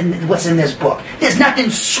better than what's in this book. There's nothing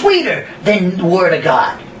sweeter than the Word of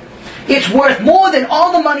God. It's worth more than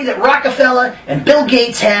all the money that Rockefeller and Bill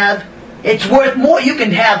Gates have. It's worth more. You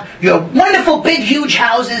can have your wonderful, big, huge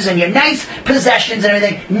houses and your nice possessions and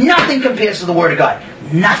everything. Nothing compares to the Word of God.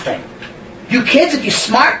 Nothing. You kids, if you're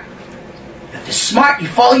smart, you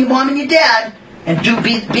follow your mom and your dad, and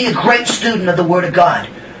be a great student of the Word of God.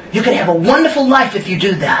 You can have a wonderful life if you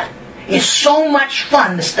do that. It's so much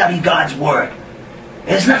fun to study God's Word.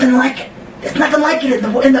 There's nothing like it. There's nothing like it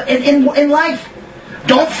in life.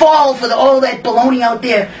 Don't fall for all that baloney out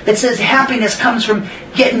there that says happiness comes from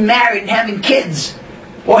getting married and having kids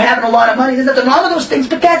or having a lot of money. There's nothing wrong with those things,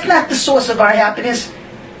 but that's not the source of our happiness.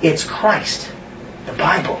 It's Christ, the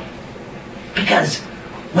Bible. Because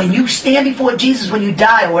when you stand before Jesus, when you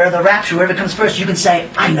die, or wherever the rapture, wherever comes first, you can say,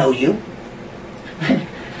 I know you.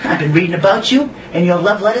 I've been reading about you and your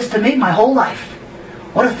love letters to me my whole life.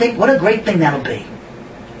 What a great thing that'll be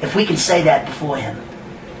if we can say that before Him.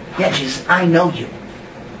 Yeah, Jesus, I know you.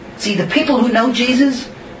 See, the people who know Jesus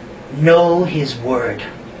know His Word.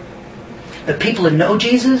 The people who know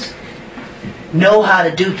Jesus know how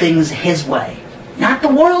to do things His way. Not the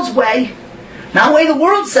world's way. Not the way the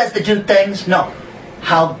world says to do things. No.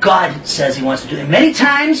 How God says He wants to do them. Many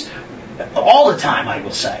times, all the time I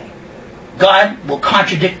will say, God will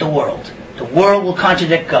contradict the world. The world will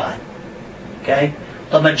contradict God. Okay?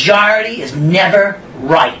 The majority is never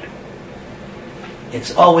right.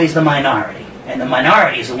 It's always the minority. And the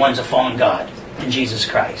minority is the ones that follow God in Jesus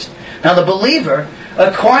Christ. Now the believer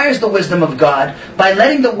acquires the wisdom of God by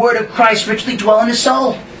letting the Word of Christ richly dwell in his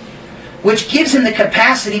soul, which gives him the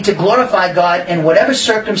capacity to glorify God in whatever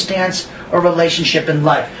circumstance or relationship in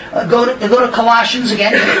life. Go to Colossians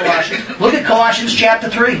again. Look at Colossians chapter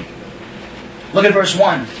 3. Look at verse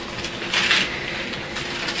 1.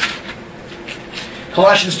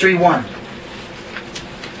 Colossians 3:1.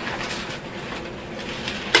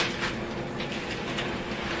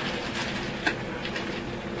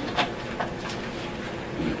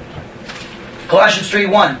 Colossians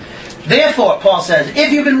 3:1. Therefore, Paul says,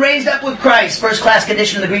 if you've been raised up with Christ, first class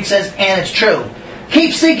condition in the Greek says, and it's true,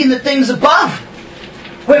 keep seeking the things above,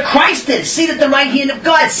 where Christ is, seated at the right hand of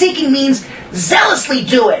God. Seeking means zealously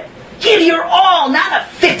do it. Give your all, not a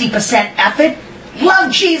 50% effort.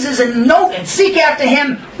 Love Jesus and seek after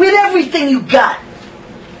Him with everything you got.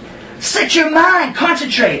 Set your mind,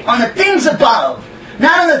 concentrate on the things above,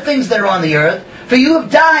 not on the things that are on the earth. For you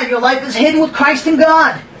have died, your life is hidden with Christ in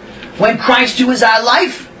God. When Christ, who is our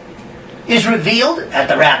life, is revealed at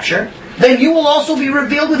the rapture, then you will also be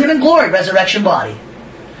revealed with Him in glory, resurrection body.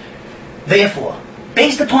 Therefore,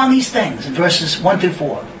 based upon these things, in verses 1 through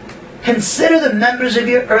 4, consider the members of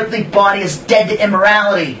your earthly body as dead to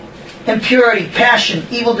immorality, impurity, passion,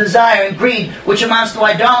 evil desire, and greed, which amounts to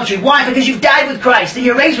idolatry. Why? Because you've died with Christ and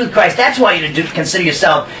you're raised with Christ. That's why you consider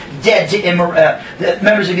yourself dead to the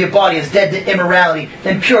members of your body as dead to immorality,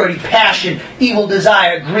 impurity, passion, evil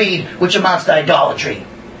desire, greed, which amounts to idolatry.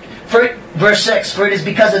 Verse 6, for it is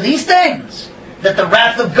because of these things that the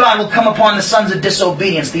wrath of God will come upon the sons of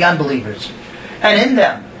disobedience, the unbelievers. And in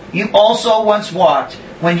them you also once walked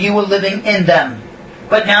when you were living in them.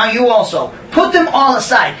 But now you also put them all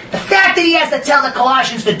aside. The fact that he has to tell the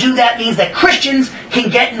Colossians to do that means that Christians can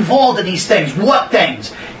get involved in these things. What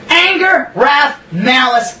things? Anger, wrath,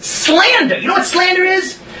 malice, slander. You know what slander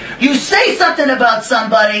is? You say something about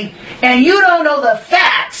somebody and you don't know the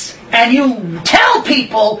facts, and you tell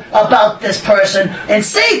people about this person and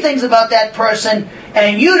say things about that person,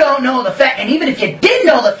 and you don't know the fact. And even if you did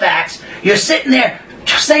know the facts, you're sitting there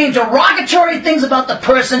saying derogatory things about the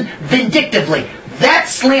person vindictively.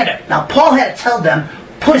 That's slander. Now, Paul had to tell them,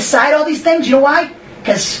 put aside all these things. You know why?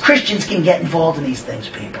 Because Christians can get involved in these things,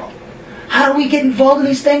 people. How do we get involved in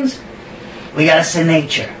these things? We got a sin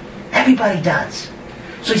nature. Everybody does.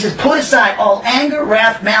 So he says, put aside all anger,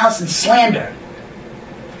 wrath, malice, and slander,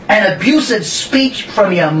 and abusive speech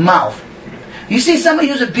from your mouth. You see somebody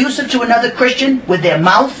who's abusive to another Christian with their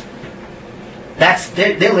mouth?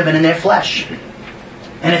 They're living in their flesh.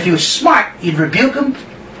 And if you were smart, you'd rebuke them.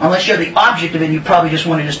 Unless you're the object of it, you probably just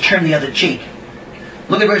want to just turn the other cheek.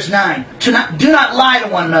 Look at verse 9. Do not lie to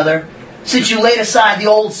one another, since you laid aside the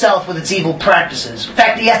old self with its evil practices. In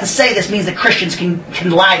fact, he has to say this means that Christians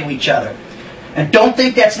can lie to each other. And don't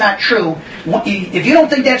think that's not true. If you don't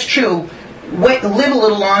think that's true, live a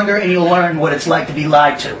little longer and you'll learn what it's like to be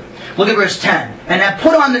lied to. Look at verse 10. And have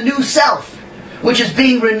put on the new self, which is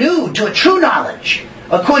being renewed to a true knowledge,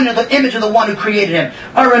 according to the image of the one who created him.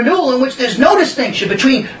 A renewal in which there's no distinction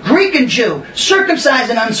between Greek and Jew, circumcised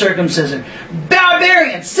and uncircumcision,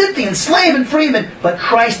 barbarian, Scythian, slave and freeman, but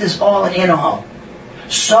Christ is all and in all.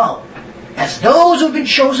 So, as those who have been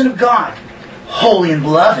chosen of God, holy and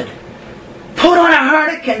beloved, put on a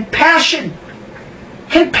heart of compassion.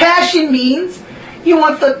 Compassion means you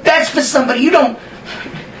want the best for somebody.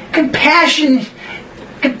 Compassion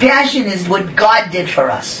is what God did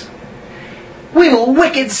for us. We were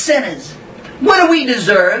wicked sinners. What do we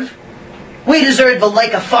deserve? We deserve the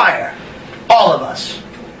lake of fire. All of us.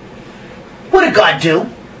 What did God do?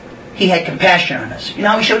 He had compassion on us. You know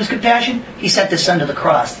how He showed His compassion? He sent His Son to the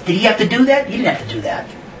cross. Did He have to do that? He didn't have to do that.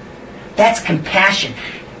 That's compassion.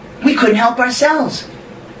 We couldn't help ourselves.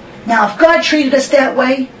 Now, if God treated us that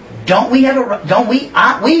way, aren't we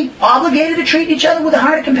obligated to treat each other with a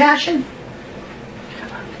heart of compassion?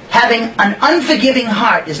 Having an unforgiving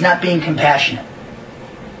heart is not being compassionate.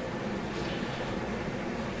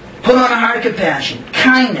 Put on a heart of compassion,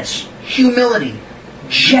 kindness, humility,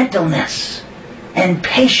 gentleness, and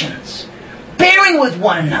patience, bearing with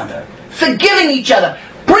one another, forgiving each other,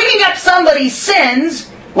 bringing up somebody's sins,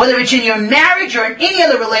 whether it's in your marriage or in any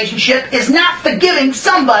other relationship, is not forgiving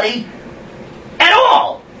somebody at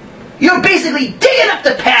all. You're basically digging up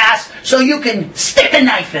the past so you can stick a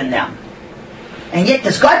knife in them. And yet,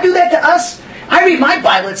 does God do that to us? I read my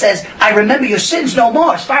Bible, it says, I remember your sins no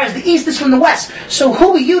more, as far as the east is from the west. So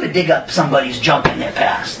who are you to dig up somebody's junk in their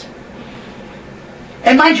past?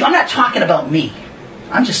 And mind you, I'm not talking about me.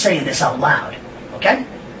 I'm just saying this out loud. Okay?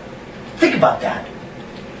 Think about that.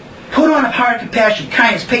 Put on a heart of compassion,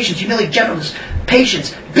 kindness, patience, humility, gentleness,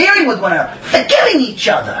 patience, bearing with one another, forgiving each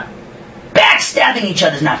other. Backstabbing each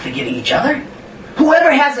other is not forgiving each other.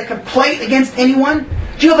 Whoever has a complaint against anyone,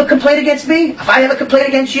 do you have a complaint against me? If I have a complaint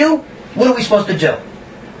against you, what are we supposed to do?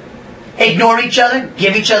 Ignore each other?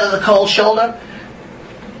 Give each other the cold shoulder?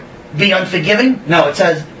 Be unforgiving? No, it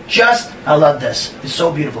says, I love this. It's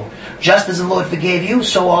so beautiful. Just as the Lord forgave you,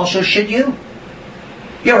 so also should you.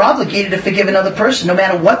 You're obligated to forgive another person no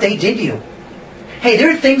matter what they did to you. Hey,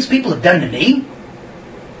 there are things people have done to me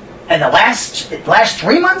in the last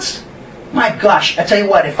 3 months. My gosh, I tell you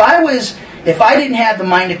what, if I didn't have the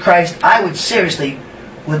mind of Christ, I would seriously,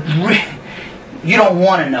 you don't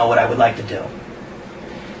want to know what I would like to do.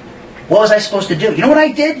 What was I supposed to do? You know what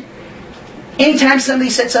I did? Anytime somebody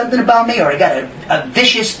said something about me, or I got a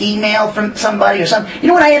vicious email from somebody or something, you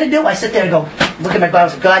know what I had to do? I sit there and go, look at my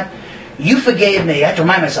Bible and say, God, you forgave me. I have to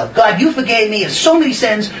remind myself, God, you forgave me of so many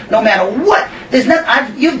sins, no matter what.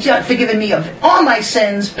 You've forgiven me of all my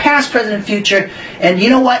sins, past, present, and future. And you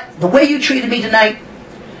know what? The way you treated me tonight,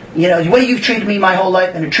 the way you've treated me my whole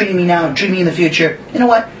life, and are treating me now, and treating me in the future, you know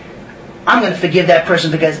what? I'm going to forgive that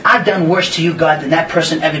person because I've done worse to you, God, than that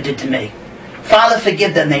person ever did to me. Father,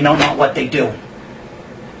 forgive them. They know not what they do.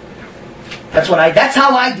 Pastor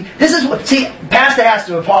has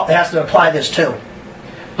to apply this too.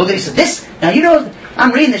 Look at this. Now,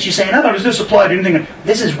 I'm reading this, you're saying, oh, does this apply to anything?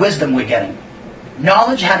 This is wisdom we're getting.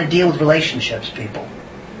 Knowledge how to deal with relationships, people.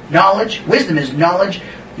 Wisdom is knowledge,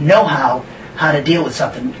 know-how to deal with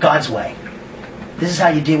something God's way. This is how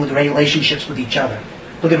you deal with relationships with each other.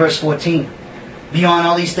 Look at verse 14. Beyond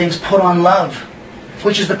all these things, put on love,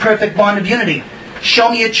 which is the perfect bond of unity. Show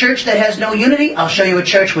me a church that has no unity, I'll show you a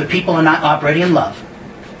church where people are not operating in love.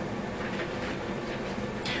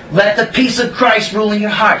 Let the peace of Christ rule in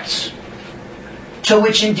your hearts, to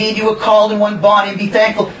which indeed you were called in one body, and be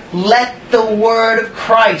thankful. Let the word of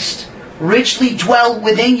Christ richly dwell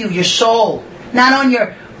within you, your soul, not on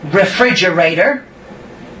your refrigerator,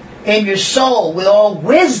 in your soul with all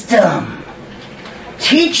wisdom,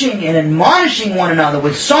 teaching and admonishing one another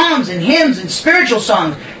with psalms and hymns and spiritual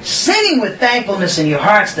songs, singing with thankfulness in your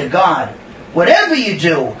hearts to God. Whatever you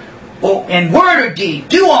do, in word or deed,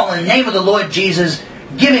 do all in the name of the Lord Jesus,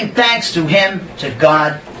 giving thanks to Him, to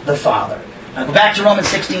God the Father. Now go back to Romans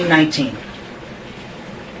 16:19.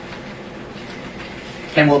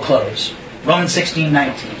 And we'll close. Romans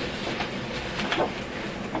 16:19.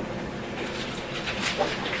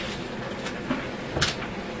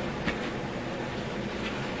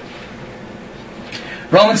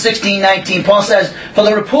 Romans 16:19, Paul says, for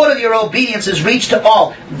the report of your obedience has reached to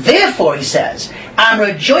all. Therefore, he says, I'm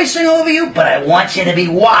rejoicing over you, but I want you to be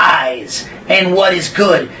wise in what is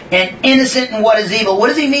good and innocent in what is evil. What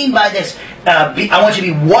does he mean by this? I want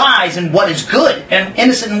you to be wise in what is good and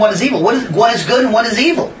innocent in what is evil. What is good and what is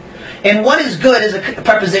evil? And what is good is a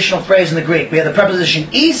prepositional phrase in the Greek. We have the preposition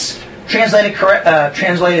eis,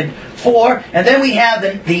 translated for, and then we have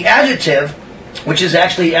the adjective, which is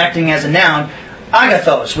actually acting as a noun,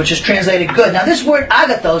 agathos, which is translated good. Now this word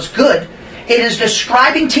agathos, good, it is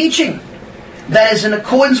describing teaching that is in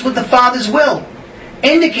accordance with the Father's will,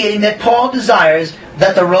 indicating that Paul desires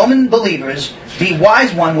that the Roman believers be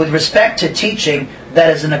wise one with respect to teaching that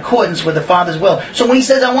is in accordance with the Father's will. So when he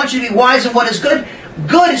says, I want you to be wise in what is good,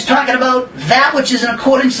 good is talking about that which is in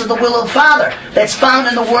accordance to the will of the Father, that's found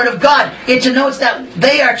in the Word of God. It denotes that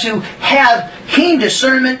they are to have keen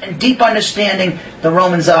discernment and deep understanding, the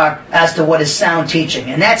Romans are, as to what is sound teaching.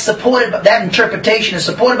 And that's supported, that interpretation is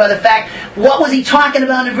supported by the fact, what was he talking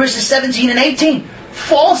about in verses 17 and 18?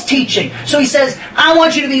 false teaching. So he says, I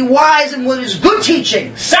want you to be wise in what is good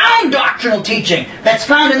teaching, sound doctrinal teaching that's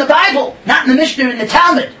found in the Bible, not in the Mishnah or in the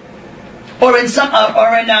Talmud, or in some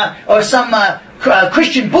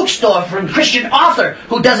Christian bookstore from a Christian author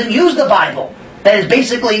who doesn't use the Bible. That is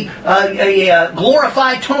basically a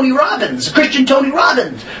glorified Tony Robbins, a Christian Tony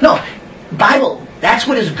Robbins. No, Bible, that's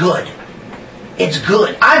what is good. It's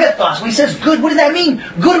good. Agathos, when he says good, what does that mean?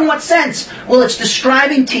 Good in what sense? Well, it's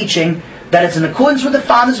describing teaching that it's in accordance with the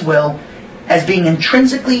Father's will as being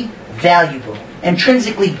intrinsically valuable,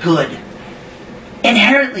 intrinsically good,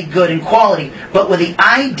 inherently good in quality, but with the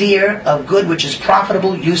idea of good which is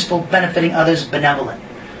profitable, useful, benefiting others, benevolent.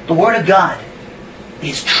 The Word of God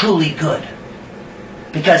is truly good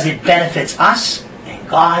because it benefits us and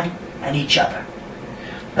God and each other.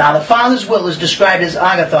 Now, the Father's will is described as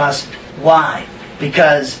agathos. Why?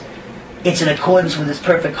 Because it's in accordance with His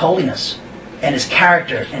perfect holiness and His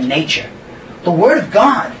character and nature. The Word of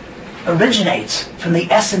God originates from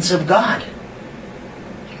the essence of God.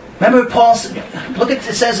 Remember Paul, look at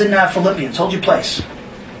it says in Philippians, hold your place.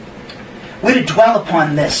 We're to dwell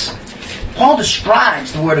upon this. Paul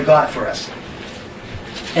describes the Word of God for us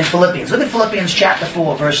in Philippians. Look at Philippians chapter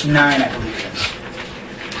 4, verse 9, I believe it is.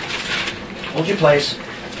 Hold your place.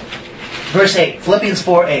 Verse 8, Philippians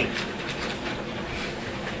 4, 8.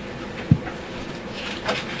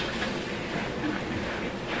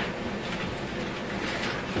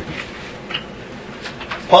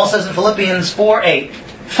 Paul says in Philippians 4:8,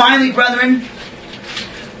 finally, brethren,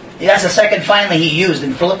 that's the second finally he used.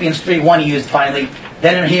 In Philippians 3:1 he used finally.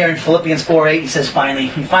 Then here in Philippians 4:8 he says finally.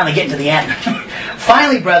 He's finally getting to the end.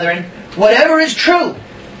 Finally, brethren, whatever is true.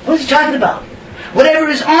 What is he talking about? Whatever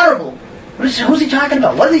is honorable. Who's he talking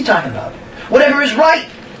about? What is he talking about? Whatever is right.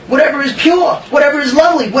 Whatever is pure. Whatever is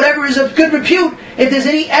lovely. Whatever is of good repute. If there's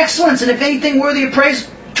any excellence and if anything worthy of praise,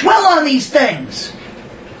 dwell on these things.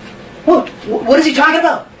 What is he talking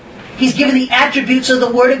about? He's given the attributes of the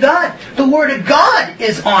Word of God. The Word of God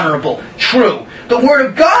is honorable, true. The Word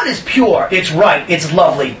of God is pure, it's right, it's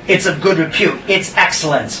lovely, it's of good repute, it's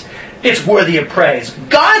excellence, it's worthy of praise.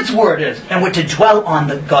 God's Word is, and we're to dwell on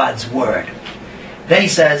God's Word. Then he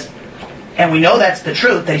says, and we know that's the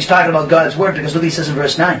truth, that he's talking about God's Word, because look what he says in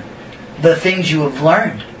verse 9. The things you have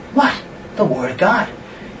learned. What? The Word of God.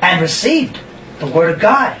 And received the Word of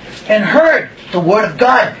God. And heard the Word of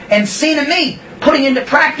God. And seen in me, putting into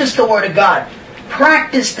practice the Word of God.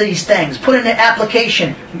 Practice these things. Put into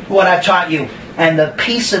application what I've taught you. And the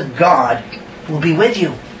peace of God will be with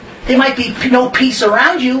you. There might be no peace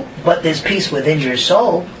around you, but there's peace within your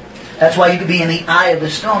soul. That's why you can be in the eye of the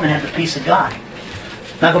storm and have the peace of God.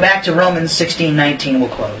 Now go back to Romans 16:19. We'll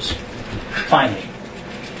close. Finally.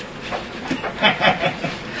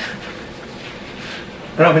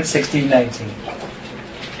 Romans 16:19.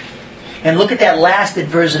 And look at that last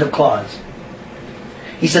adversative clause.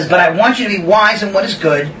 He says, but I want you to be wise in what is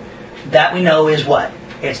good. That we know is what?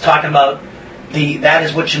 It's talking about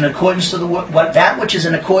that which is in accordance to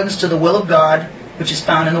the will of God, which is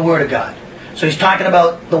found in the Word of God. So he's talking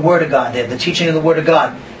about the Word of God there, the teaching of the Word of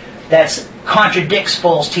God. That contradicts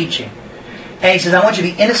false teaching. And he says, I want you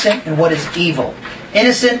to be innocent in what is evil.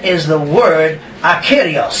 Innocent is the word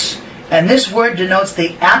akirios. And this word denotes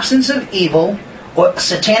the absence of evil or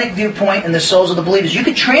satanic viewpoint in the souls of the believers. You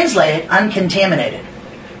could translate it uncontaminated.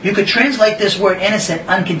 You could translate this word innocent,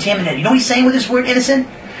 uncontaminated. You know what he's saying with this word innocent?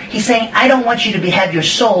 He's saying, I don't want you to have your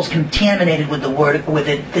souls contaminated with the word, with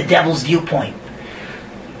the devil's viewpoint.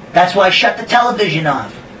 That's why I shut the television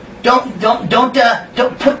off. Don't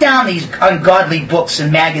put down these ungodly books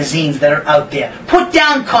and magazines that are out there. Put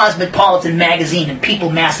down Cosmopolitan magazine and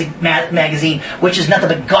People magazine, which is nothing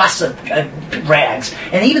but gossip rags.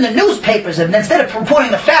 And even the newspapers, instead of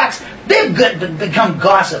reporting the facts, they've become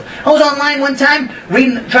gossip. I was online one time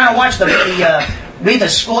trying to watch read the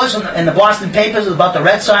scores in the Boston papers about the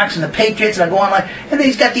Red Sox and the Patriots, and I go online, and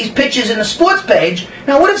he's got these pictures in the sports page.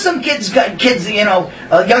 Now, what if some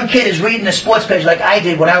a young kid is reading the sports page like I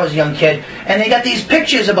did when I was a young kid, and they got these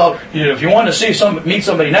pictures about, if you want to meet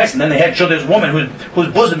somebody nice, and then they had show this woman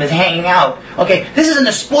whose bosom is hanging out. Okay, this is in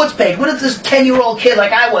the sports page. What if this 10-year-old kid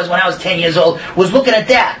like I was when I was 10 years old was looking at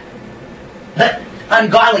that? That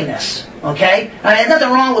ungodliness. Okay? And there's nothing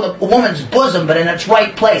wrong with a woman's bosom, but in its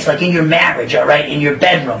right place, like in your marriage, all right? In your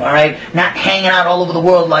bedroom, all right? Not hanging out all over the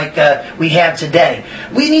world like we have today.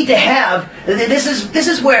 We need to have, this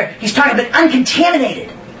is where he's talking about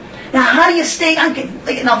uncontaminated. Now, how do you stay now, let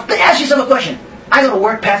me ask yourself a question. I go to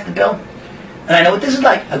work, Pastor Bill, and I know what this is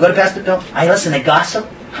like. I go to Pastor Bill, I listen to gossip.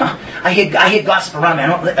 I hear gossip around me. I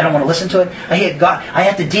don't want to listen to it. I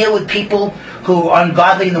have to deal with people who are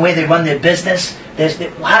ungodly in the way they run their business.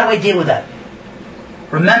 How do I deal with that?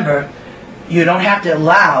 remember, you don't have to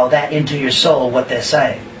allow that into your soul, what they're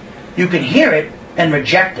saying. You can hear it and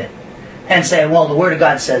reject it and say, well, the Word of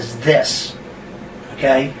God says this.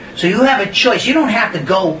 Okay? So you have a choice. You don't have to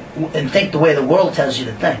go and think the way the world tells you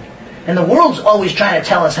to think. And the world's always trying to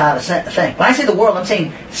tell us how to think. When I say the world, I'm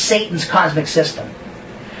saying Satan's cosmic system.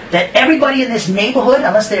 That everybody in this neighborhood,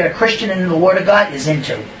 unless they're a Christian and in the Word of God, is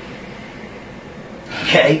into.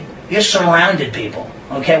 Okay? You're surrounded, people.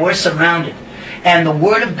 Okay? We're surrounded. And the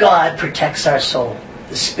Word of God protects our soul.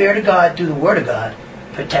 The Spirit of God, through the Word of God,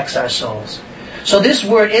 protects our souls. So this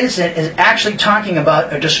word innocent is actually talking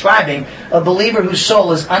about or describing a believer whose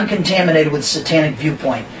soul is uncontaminated with satanic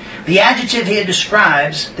viewpoint. The adjective here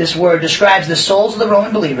describes the souls of the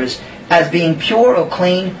Roman believers as being pure or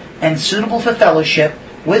clean and suitable for fellowship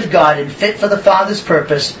with God and fit for the Father's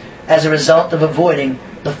purpose as a result of avoiding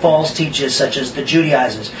the false teachers such as the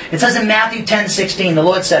Judaizers. It says in Matthew 10:16, the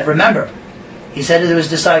Lord said, remember, He said to His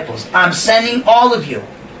disciples, I'm sending all of you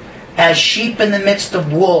as sheep in the midst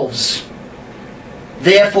of wolves.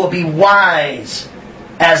 Therefore be wise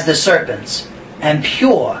as the serpents and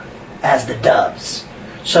pure as the doves.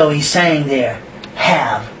 So He's saying there,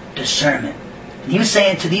 have discernment. And He was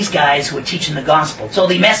saying to these guys who were teaching the gospel. So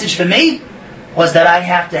the message for me was that I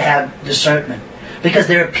have to have discernment. Because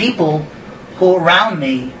there are people who are around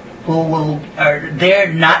me who are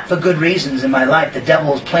there not for good reasons in my life. The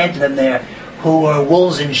devil has planted them there who are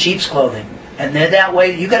wolves in sheep's clothing. And they're that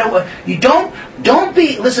way. You don't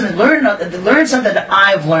be, listen, learn something that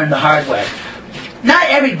I've learned the hard way. Not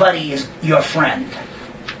everybody is your friend.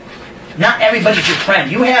 Not everybody's your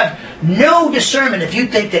friend. You have no discernment if you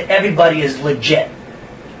think that everybody is legit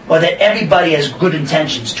or that everybody has good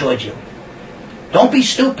intentions toward you. Don't be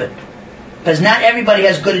stupid. Because not everybody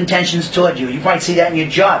has good intentions toward you. You might see that in your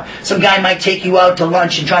job. Some guy might take you out to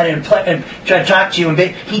lunch and try to talk to you.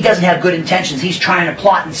 He doesn't have good intentions. He's trying to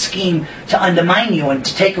plot and scheme to undermine you and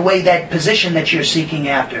to take away that position that you're seeking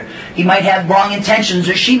after. He might have wrong intentions,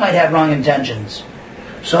 or she might have wrong intentions.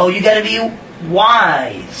 So you got to be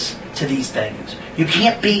wise to these things. You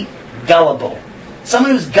can't be gullible.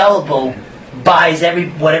 Someone who's gullible buys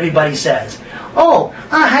what everybody says.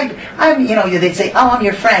 They'd say, I'm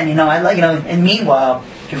your friend, and meanwhile,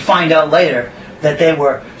 you find out later that they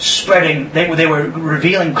were they were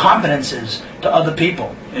revealing confidences to other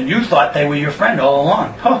people, and you thought they were your friend all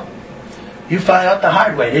along. You found out the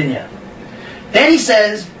hard way, didn't you? Then he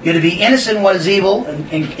says, you're to be innocent in what is evil, and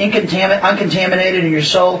uncontaminated in your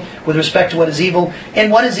soul with respect to what is evil. And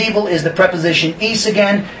what is evil is the preposition eis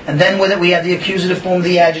again, and then with it we have the accusative form of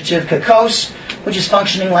the adjective kakos, which is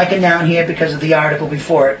functioning like a noun here because of the article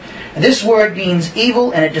before it. And this word means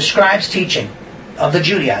evil, and it describes teaching of the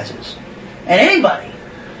Judaizers. And anybody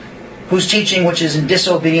whose teaching which is in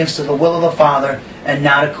disobedience to the will of the Father and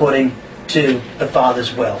not according to the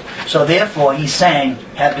Father's will. So therefore, he's saying,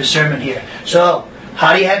 have discernment here. So,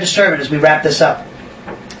 how do you have discernment as we wrap this up?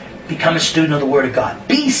 Become a student of the Word of God.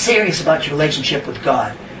 Be serious about your relationship with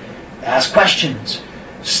God. Ask questions.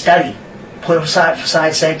 Study. Put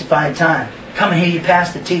aside sanctified time. Come and hear your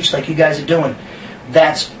pastor teach like you guys are doing.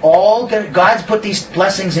 That's all God's put these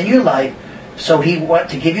blessings in your life so He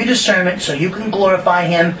wants to give you discernment so you can glorify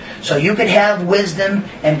Him, so you can have wisdom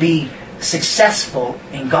and be successful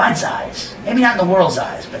in God's eyes. Maybe not in the world's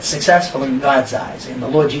eyes, but successful in God's eyes, in the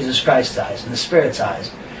Lord Jesus Christ's eyes, in the Spirit's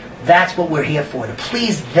eyes. That's what we're here for, to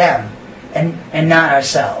please them and not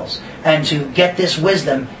ourselves. And to get this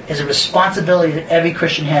wisdom is a responsibility that every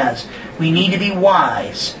Christian has. We need to be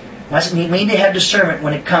wise. We need to have discernment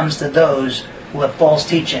when it comes to those who have false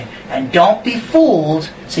teaching. And don't be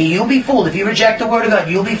fooled. See, you'll be fooled. If you reject the Word of God,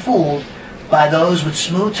 you'll be fooled by those with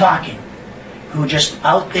smooth talking who are just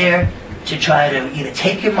out there to try to either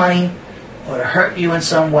take your money or to hurt you in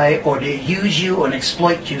some way or to use you or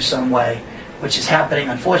exploit you some way, which is happening,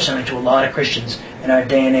 unfortunately, to a lot of Christians in our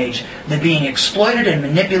day and age. They're being exploited and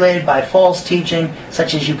manipulated by false teaching,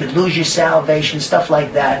 such as you could lose your salvation, stuff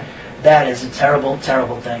like that. That is a terrible,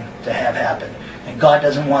 terrible thing to have happen. And God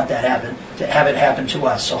doesn't want that to have it happen to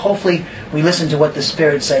us. So hopefully we listen to what the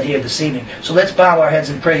Spirit said here this evening. So let's bow our heads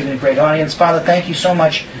and pray to the great audience. Father, thank you so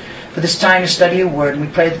much for this time to study your Word. And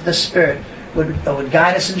we pray that the Spirit would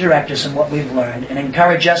guide us and direct us in what we've learned and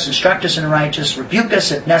encourage us, instruct us in righteous, rebuke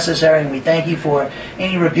us if necessary. And we thank you for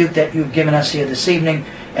any rebuke that you've given us here this evening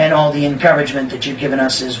and all the encouragement that you've given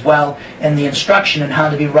us as well and the instruction in how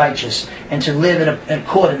to be righteous and to live in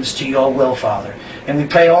accordance to your will, Father. And we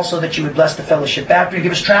pray also that you would bless the fellowship after.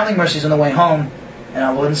 Give us traveling mercies on the way home. In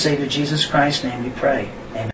our Lord and Savior Jesus Christ's name we pray.